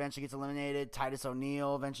Hawkins eventually gets eliminated. Titus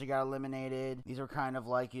O'Neil eventually got eliminated. These were kind of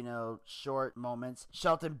like, you know, short moments.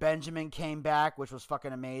 Shelton Benjamin came back, which was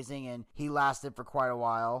fucking amazing, and he lasted for quite a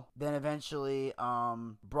while. Then eventually,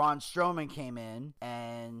 Braun Strowman came in,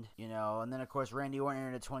 and, you know, and then, of course, Randy Orton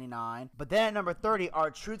entered at 29. But then at number 30,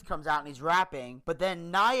 R-Truth comes out, and he's rapping. But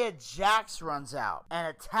then Nia Jax runs out and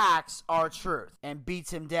attacks R-Truth and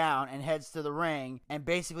beats him down and heads to the ring and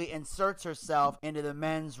basically inserts herself into the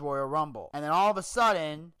men's Royal Rumble. And then all of a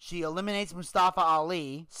sudden, she eliminates Mustafa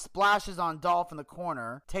Ali, splashes on Dolph in the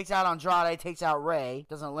corner, takes out Andrade, takes out Rey,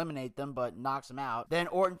 doesn't eliminate them, but knocks him out. Then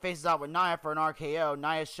Orton faces out with Nia for an RKO.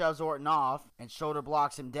 Nia shoves Orton off and shoulder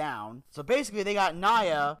blocks him down. So basically, they got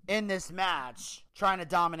Nia in this match trying to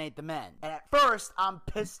dominate the men. And at first, I'm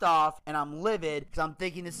pissed off and I'm livid because I'm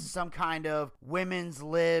thinking this is some kind of women's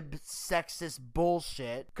lib sexist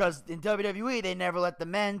bullshit. Because in WWE, they never let the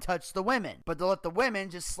men touch the women, but they'll let the women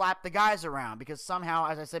just slap the guys around because somehow,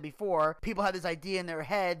 as I said before, people have this idea in their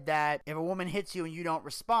head that if a woman hits you and you don't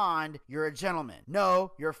respond, you're a gentleman.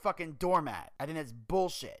 No, you're a fucking doormat. I think that's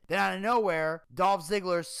bullshit. Then out of nowhere, Dolph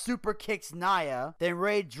Ziggler super kicks Nia. Then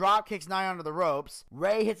Rey drop kicks Nia under the ropes.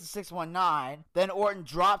 Rey hits a 619. Then Orton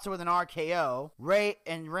drops her with an RKO. Rey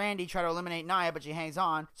and Randy try to eliminate Nia, but she hangs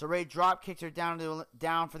on. So Rey drop kicks her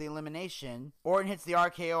down for the elimination. Orton hits the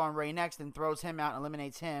RKO on Rey next and throws him out and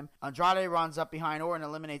eliminates him. Andrade runs up behind Orton and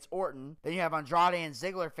eliminates Orton. Then you have Andrade and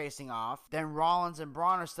Ziggler facing off. Then Rollins and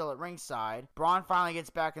Braun are still at ringside. Braun finally gets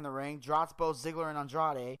back in the ring, drops both Ziggler and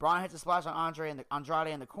Andrade. Braun hits a splash on Andrade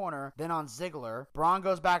in the corner, then on Ziggler. Braun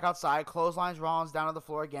goes back outside, clotheslines Rollins down to the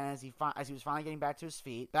floor again as he was finally getting back to his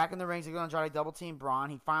feet. Back in the ring, Ziggler and Andrade double team Braun.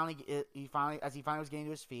 He finally was getting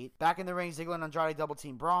to his feet. Back in the ring, Ziggler and Andrade double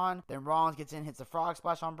team Braun. Then Rollins gets in, hits a frog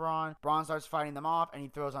splash on Braun. Braun starts fighting them off, and he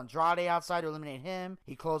throws Andrade outside to eliminate him.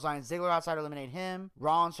 He clotheslines Ziggler outside to eliminate him.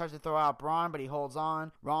 Rollins tries to throw out Braun, but he holds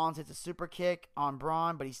on. Rollins hits a super kick on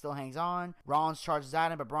Braun, but he still hangs on. Rollins charges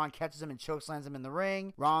at him, but Braun catches him and chokeslams him in the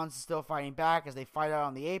ring. Rollins is still fighting back as they fight out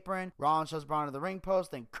on the apron. Rollins shows Braun to the ring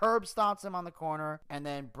post, then curb stomps him on the corner, and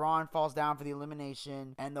then Braun falls down for the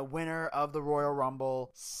elimination, and the winner of the Royal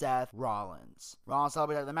Rumble, Seth Rollins. Rollins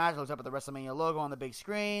celebrates after the match, looks up at the WrestleMania logo on the big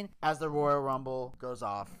screen as the Royal Rumble goes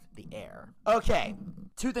off the air. Okay,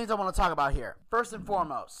 two things I want to talk about here. First and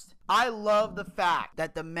foremost, I love the fact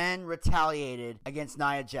that the men retaliated against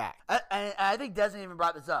Nia Jax. I think Desmond even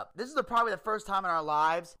brought this up. This is probably the first time in our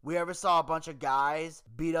lives we ever saw a bunch of guys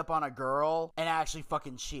beat up on a girl and actually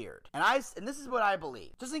fucking cheered. And this is what I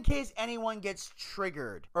believe. Just in case anyone gets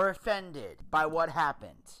triggered or offended by what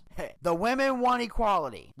happened. Hey, the women want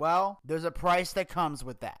equality. Well, there's a price that comes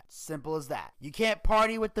with that. Simple as that. You can't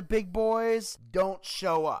party with the big boys, don't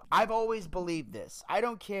show up. I've always believed this. I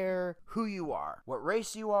don't care who you are, what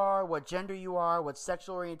race you are, what gender you are, what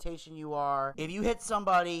sexual orientation you are. If you hit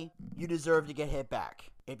somebody, you deserve to get hit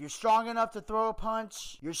back. If you're strong enough to throw a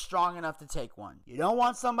punch, you're strong enough to take one. You don't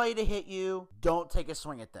want somebody to hit you, don't take a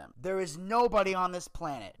swing at them. There is nobody on this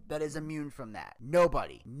planet that is immune from that.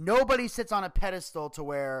 Nobody. Nobody sits on a pedestal to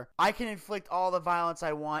where I can inflict all the violence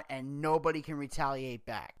I want and nobody can retaliate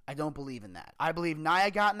back. I don't believe in that. I believe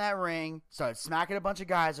Nia got in that ring, started smacking a bunch of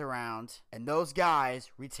guys around, and those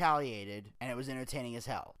guys retaliated, and it was entertaining as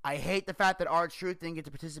hell. I hate the fact that R-Truth didn't get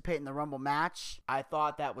to participate in the Rumble match. I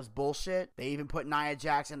thought that was bullshit. They even put Nia Jax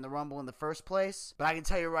Jax in the Rumble in the first place. But I can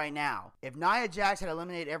tell you right now, if Nia Jax had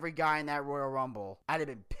eliminated every guy in that Royal Rumble, I'd have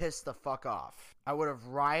been pissed the fuck off. I would have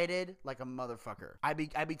rioted like a motherfucker. I'd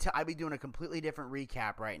be doing a completely different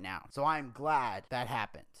recap right now. So I'm glad that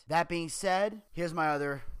happened. That being said, here's my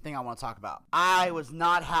other thing I want to talk about. I was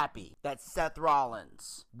not happy that Seth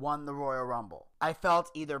Rollins won the Royal Rumble. I felt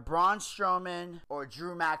either Braun Strowman or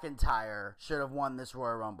Drew McIntyre should have won this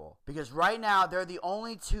Royal Rumble. Because right now, they're the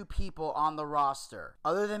only two people on the roster,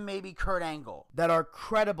 other than maybe Kurt Angle, that are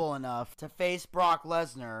credible enough to face Brock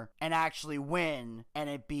Lesnar and actually win and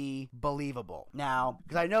it be believable. Now,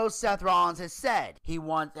 because I know Seth Rollins has said he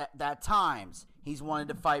wants that times he's wanted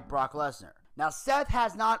to fight Brock Lesnar. Now, Seth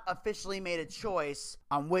has not officially made a choice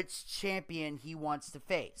on which champion he wants to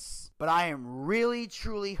face. But I am really,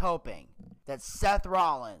 truly hoping that Seth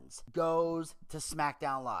Rollins goes to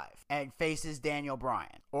SmackDown Live and faces Daniel Bryan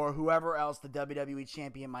or whoever else the WWE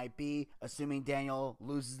champion might be, assuming Daniel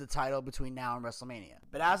loses the title between now and WrestleMania.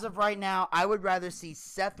 But as of right now, I would rather see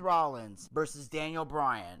Seth Rollins versus Daniel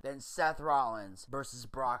Bryan than Seth Rollins versus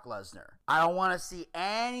Brock Lesnar. I don't want to see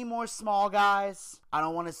any more small guys. I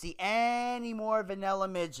don't want to see any more vanilla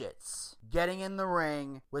midgets getting in the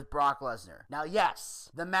ring with Brock Lesnar. Now, yes,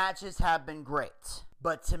 the matches have been great.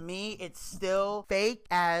 But to me, it's still fake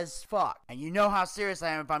as fuck. And you know how serious I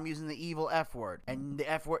am if I'm using the evil F word. And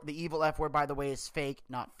the evil F word, by the way, is fake,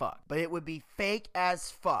 not fuck. But it would be fake as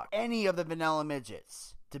fuck. Any of the vanilla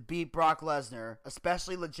midgets to beat Brock Lesnar,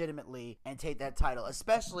 especially legitimately, and take that title.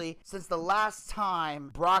 Especially since the last time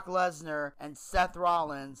Brock Lesnar and Seth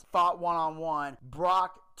Rollins fought one-on-one,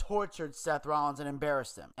 Brock tortured Seth Rollins and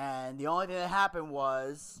embarrassed him. And the only thing that happened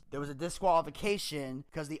was there was a disqualification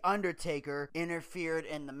because the Undertaker interfered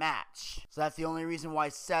in the match. So that's the only reason why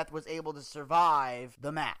Seth was able to survive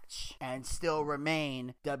the match and still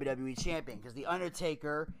remain WWE champion, because the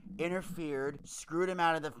Undertaker interfered, screwed him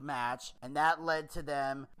out of the match, and that led to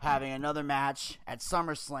them having another match at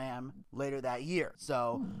SummerSlam later that year.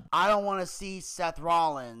 So I don't want to see Seth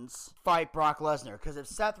Rollins fight Brock Lesnar, because if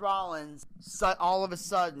Seth Rollins all of a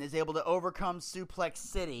sudden is able to overcome Suplex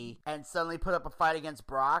City and suddenly put up a fight against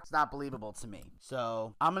Brock, it's not believable to me.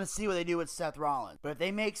 So I'm going to see what they do with Seth Rollins. But if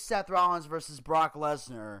they make Seth Rollins versus Brock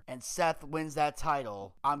Lesnar and Seth wins that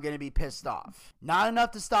title, I'm going to be pissed off. Not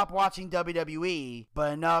enough to stop watching WWE,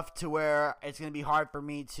 but enough to where it's going to be hard for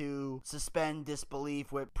me to suspend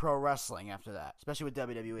disbelief with pro wrestling after that, especially with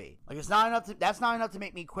WWE. Like, that's not enough to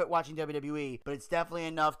make me quit watching WWE, but it's definitely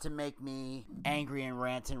enough to make me angry and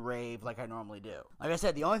rant and rave like I normally do. Like I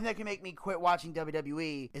said, the only thing that can make me quit watching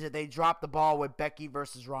WWE is that they drop the ball with Becky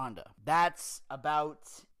versus Ronda. That's about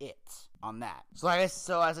it on that. So as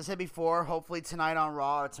I said before, hopefully tonight on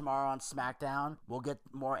Raw or tomorrow on SmackDown, we'll get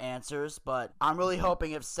more answers. But I'm really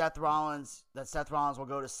hoping if Seth Rollins will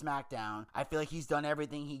go to SmackDown. I feel like he's done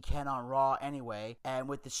everything he can on Raw anyway. And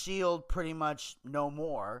with the Shield, pretty much no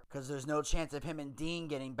more, because there's no chance of him and Dean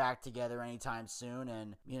getting back together anytime soon.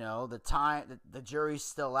 And, you know, the jury's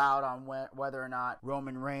still out on whether or not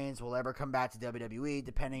Roman Reigns will ever come back to WWE,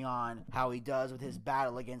 depending on how he does with his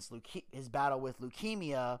battle with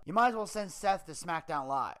leukemia. You might as well send Seth to SmackDown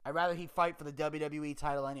Live. I'd rather he fight for the WWE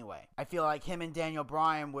title anyway. I feel like him and Daniel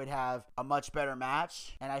Bryan would have a much better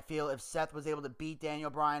match, and I feel if Seth was able to beat Daniel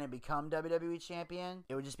Bryan and become WWE champion,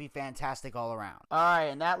 it would just be fantastic all around.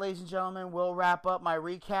 Alright, and that, ladies and gentlemen, will wrap up my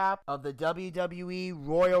recap of the WWE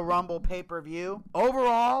Royal Rumble pay-per-view.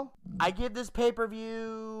 Overall, I give this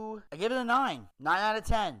pay-per-view, I give it a 9 out of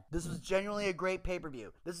 10. This was genuinely a great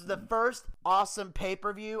pay-per-view. This is the first awesome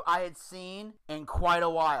pay-per-view I had seen in quite a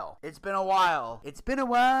while. It's been a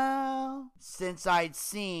while since I'd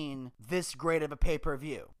seen this great of a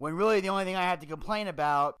pay-per-view. When really the only thing I had to complain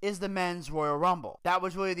about is the men's Royal Rumble. That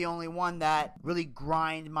was really the only one that really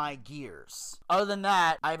grind my gears. Other than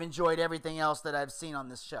that, I've enjoyed everything else that I've seen on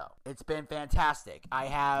this show. It's been fantastic. I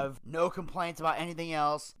have no complaints about anything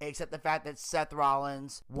else except the fact that Seth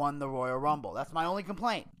Rollins won the Royal Rumble. That's my only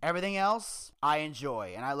complaint. Everything else, I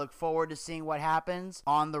enjoy, and I look forward to seeing what happens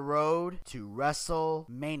on the road to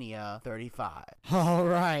WrestleMania 35. All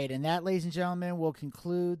right, and that, ladies and gentlemen, will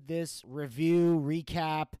conclude this review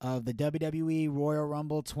recap of the WWE Royal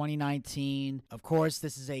Rumble 2019. Of course,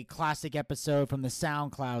 this is a classic episode from the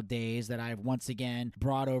SoundCloud days that I've once again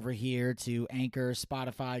brought over here to Anchor,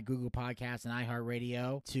 Spotify, Google Podcasts, and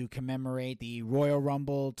iHeartRadio to commemorate the Royal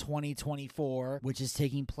Rumble 2024, which is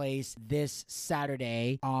taking place this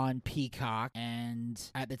Saturday on Peacock. And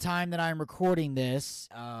at the time that I'm recording this,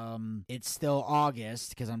 it's still August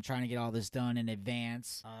because I'm trying to get all this done in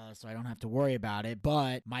advance so I don't have to worry about it.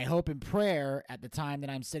 But my hope and prayer at the time that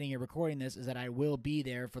I'm sitting here recording this is that I will be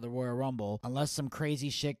there for the Royal Rumble. Unless some crazy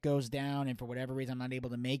shit goes down and for whatever reason I'm not able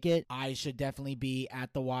to make it, I should definitely be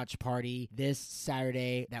at the watch party this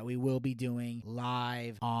Saturday that we will be doing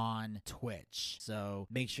live on Twitch. So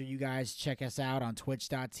make sure you guys check us out on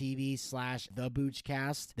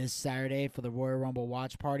twitch.tv/theboochcast this Saturday for the Royal Rumble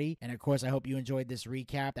watch party. And of course, I hope you enjoyed this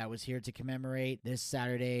recap that was here to commemorate this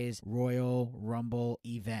Saturday's Royal Rumble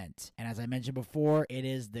event. And as I mentioned before, it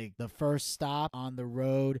is the first stop on the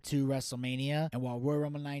road to WrestleMania. And while Royal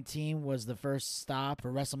Rumble 19 was the first stop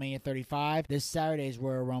for WrestleMania 35, this Saturday's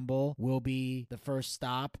Royal Rumble will be the first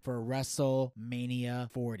stop for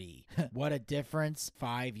WrestleMania 40. What a difference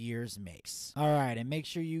 5 years makes. All right, and make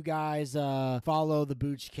sure you guys follow the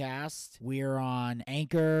Boochcast. We're on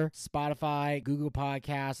Anchor, Spotify, Google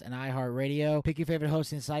Podcasts, and iHeartRadio. Pick your favorite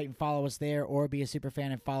hosting site and follow us there, or be a super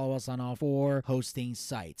fan and follow us on all 4 hosting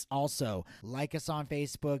sites. Also, like us on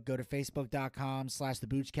Facebook. Go to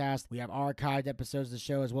facebook.com/theboochcast. We have archived episodes of the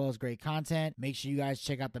show as well as great content. Make sure you guys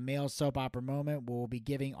check out the male soap opera moment. We'll be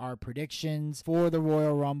giving our predictions for the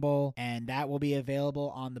Royal Rumble, and that will be available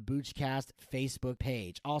on the Boochcast Facebook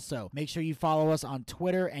page. Also, make sure you follow us on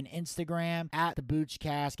Twitter and Instagram at the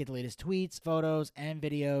Boochcast. Get the latest tweets, photos, and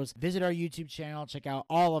videos. Visit our YouTube channel. Check out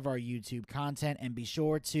all of our YouTube content, and be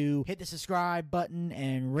sure to hit the subscribe button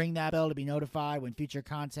and ring that bell to be notified when future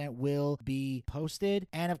content will be posted.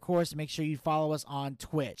 And of course, make sure you follow us on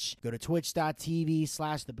Twitch. Go to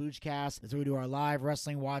twitch.tv/theboochcast. That's where we do our live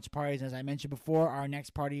wrestling watch parties. As I mentioned before, our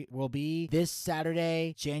next party will be this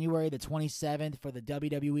Saturday, January the 27th, for the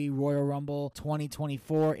WWE Royal Rumble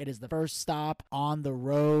 2024. It is the first stop on the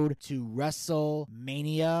road to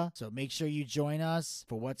WrestleMania. So make sure you join us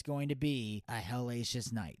for what's going to be a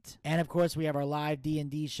hellacious night. And of course, we have our live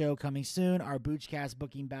D&D show coming soon, our Boochcast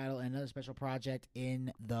booking battle, and another special project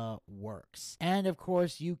in the works. And of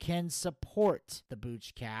course, you can support the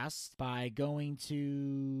Boochcast by going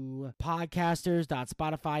to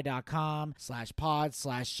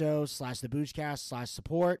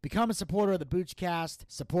podcasters.spotify.com/pod/show/theboochcast/support. Become a supporter of the Boochcast.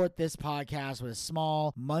 Support this podcast with a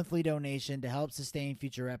small monthly donation to help sustain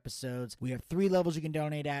future episodes. We have 3 levels you can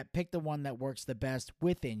donate at. Pick the one that works the best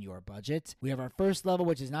within your budget. We have our first level,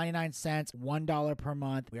 which is 99 cents, $1 per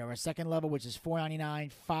month. We have our second level, which is $4.99,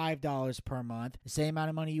 $5 per month. The same amount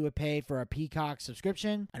of money you would pay for a Peacock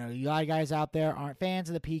subscription. I know a lot of guys out there aren't fans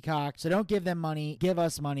of the Peacock, so don't give them money. Give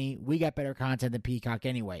us money. We got better content than Peacock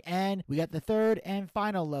anyway. And we got the third and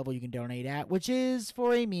final level you can donate at, which is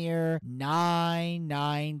for a mere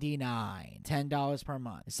 $9.99, $10 per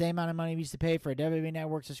month. The same amount of money we used to pay for a WWE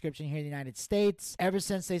Network subscription here in the United States. Ever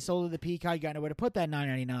since they sold the Peacock, you got nowhere to put that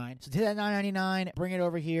 $9.99. So take that $9.99, bring it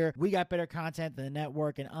over here. We got better content than the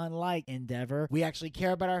network, and unlike Endeavor, we actually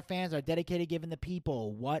care about our fans, are dedicated to giving the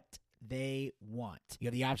people what they want. You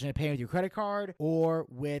have the option of paying with your credit card or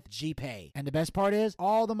with GPay. And the best part is,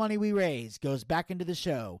 all the money we raise goes back into the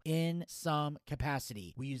show in some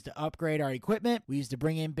capacity. We use to upgrade our equipment, we use to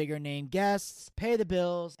bring in bigger name guests, pay the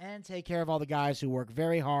bills, and take care of all the guys who work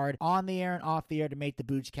very hard on the air and off the air to make the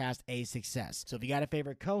Boochcast a success. So if you got a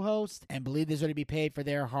favorite co-host and believe there's going to be paid for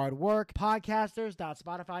their hard work,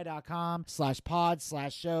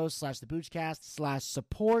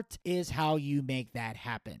 podcasters.spotify.com/pod/show/theboochcast/support is how you make that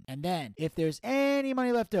happen. And then, if there's any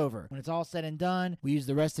money left over, when it's all said and done, we use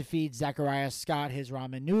the rest to feed Zachariah Scott his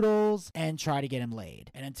ramen noodles and try to get him laid.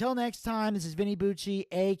 And until next time, this is Vinny Bucci,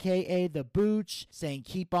 aka The Booch, saying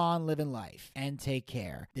keep on living life and take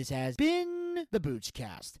care. This has been the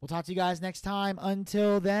Boochcast. We'll talk to you guys next time.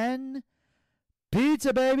 Until then,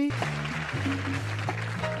 pizza, baby!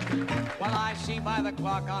 Well, I see by the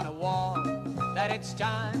clock on the wall that it's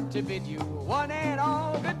time to bid you one and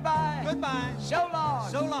all goodbye. Goodbye. So long.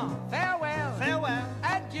 So long. Farewell. Farewell.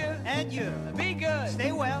 Adieu. Adieu. Be good.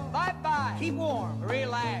 Stay well. Bye-bye. Keep warm.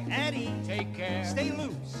 Relax. At ease. Take care. Stay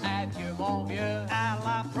loose. Adieu, mon vieux. À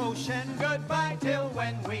la prochaine. Goodbye till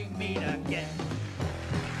when we meet again.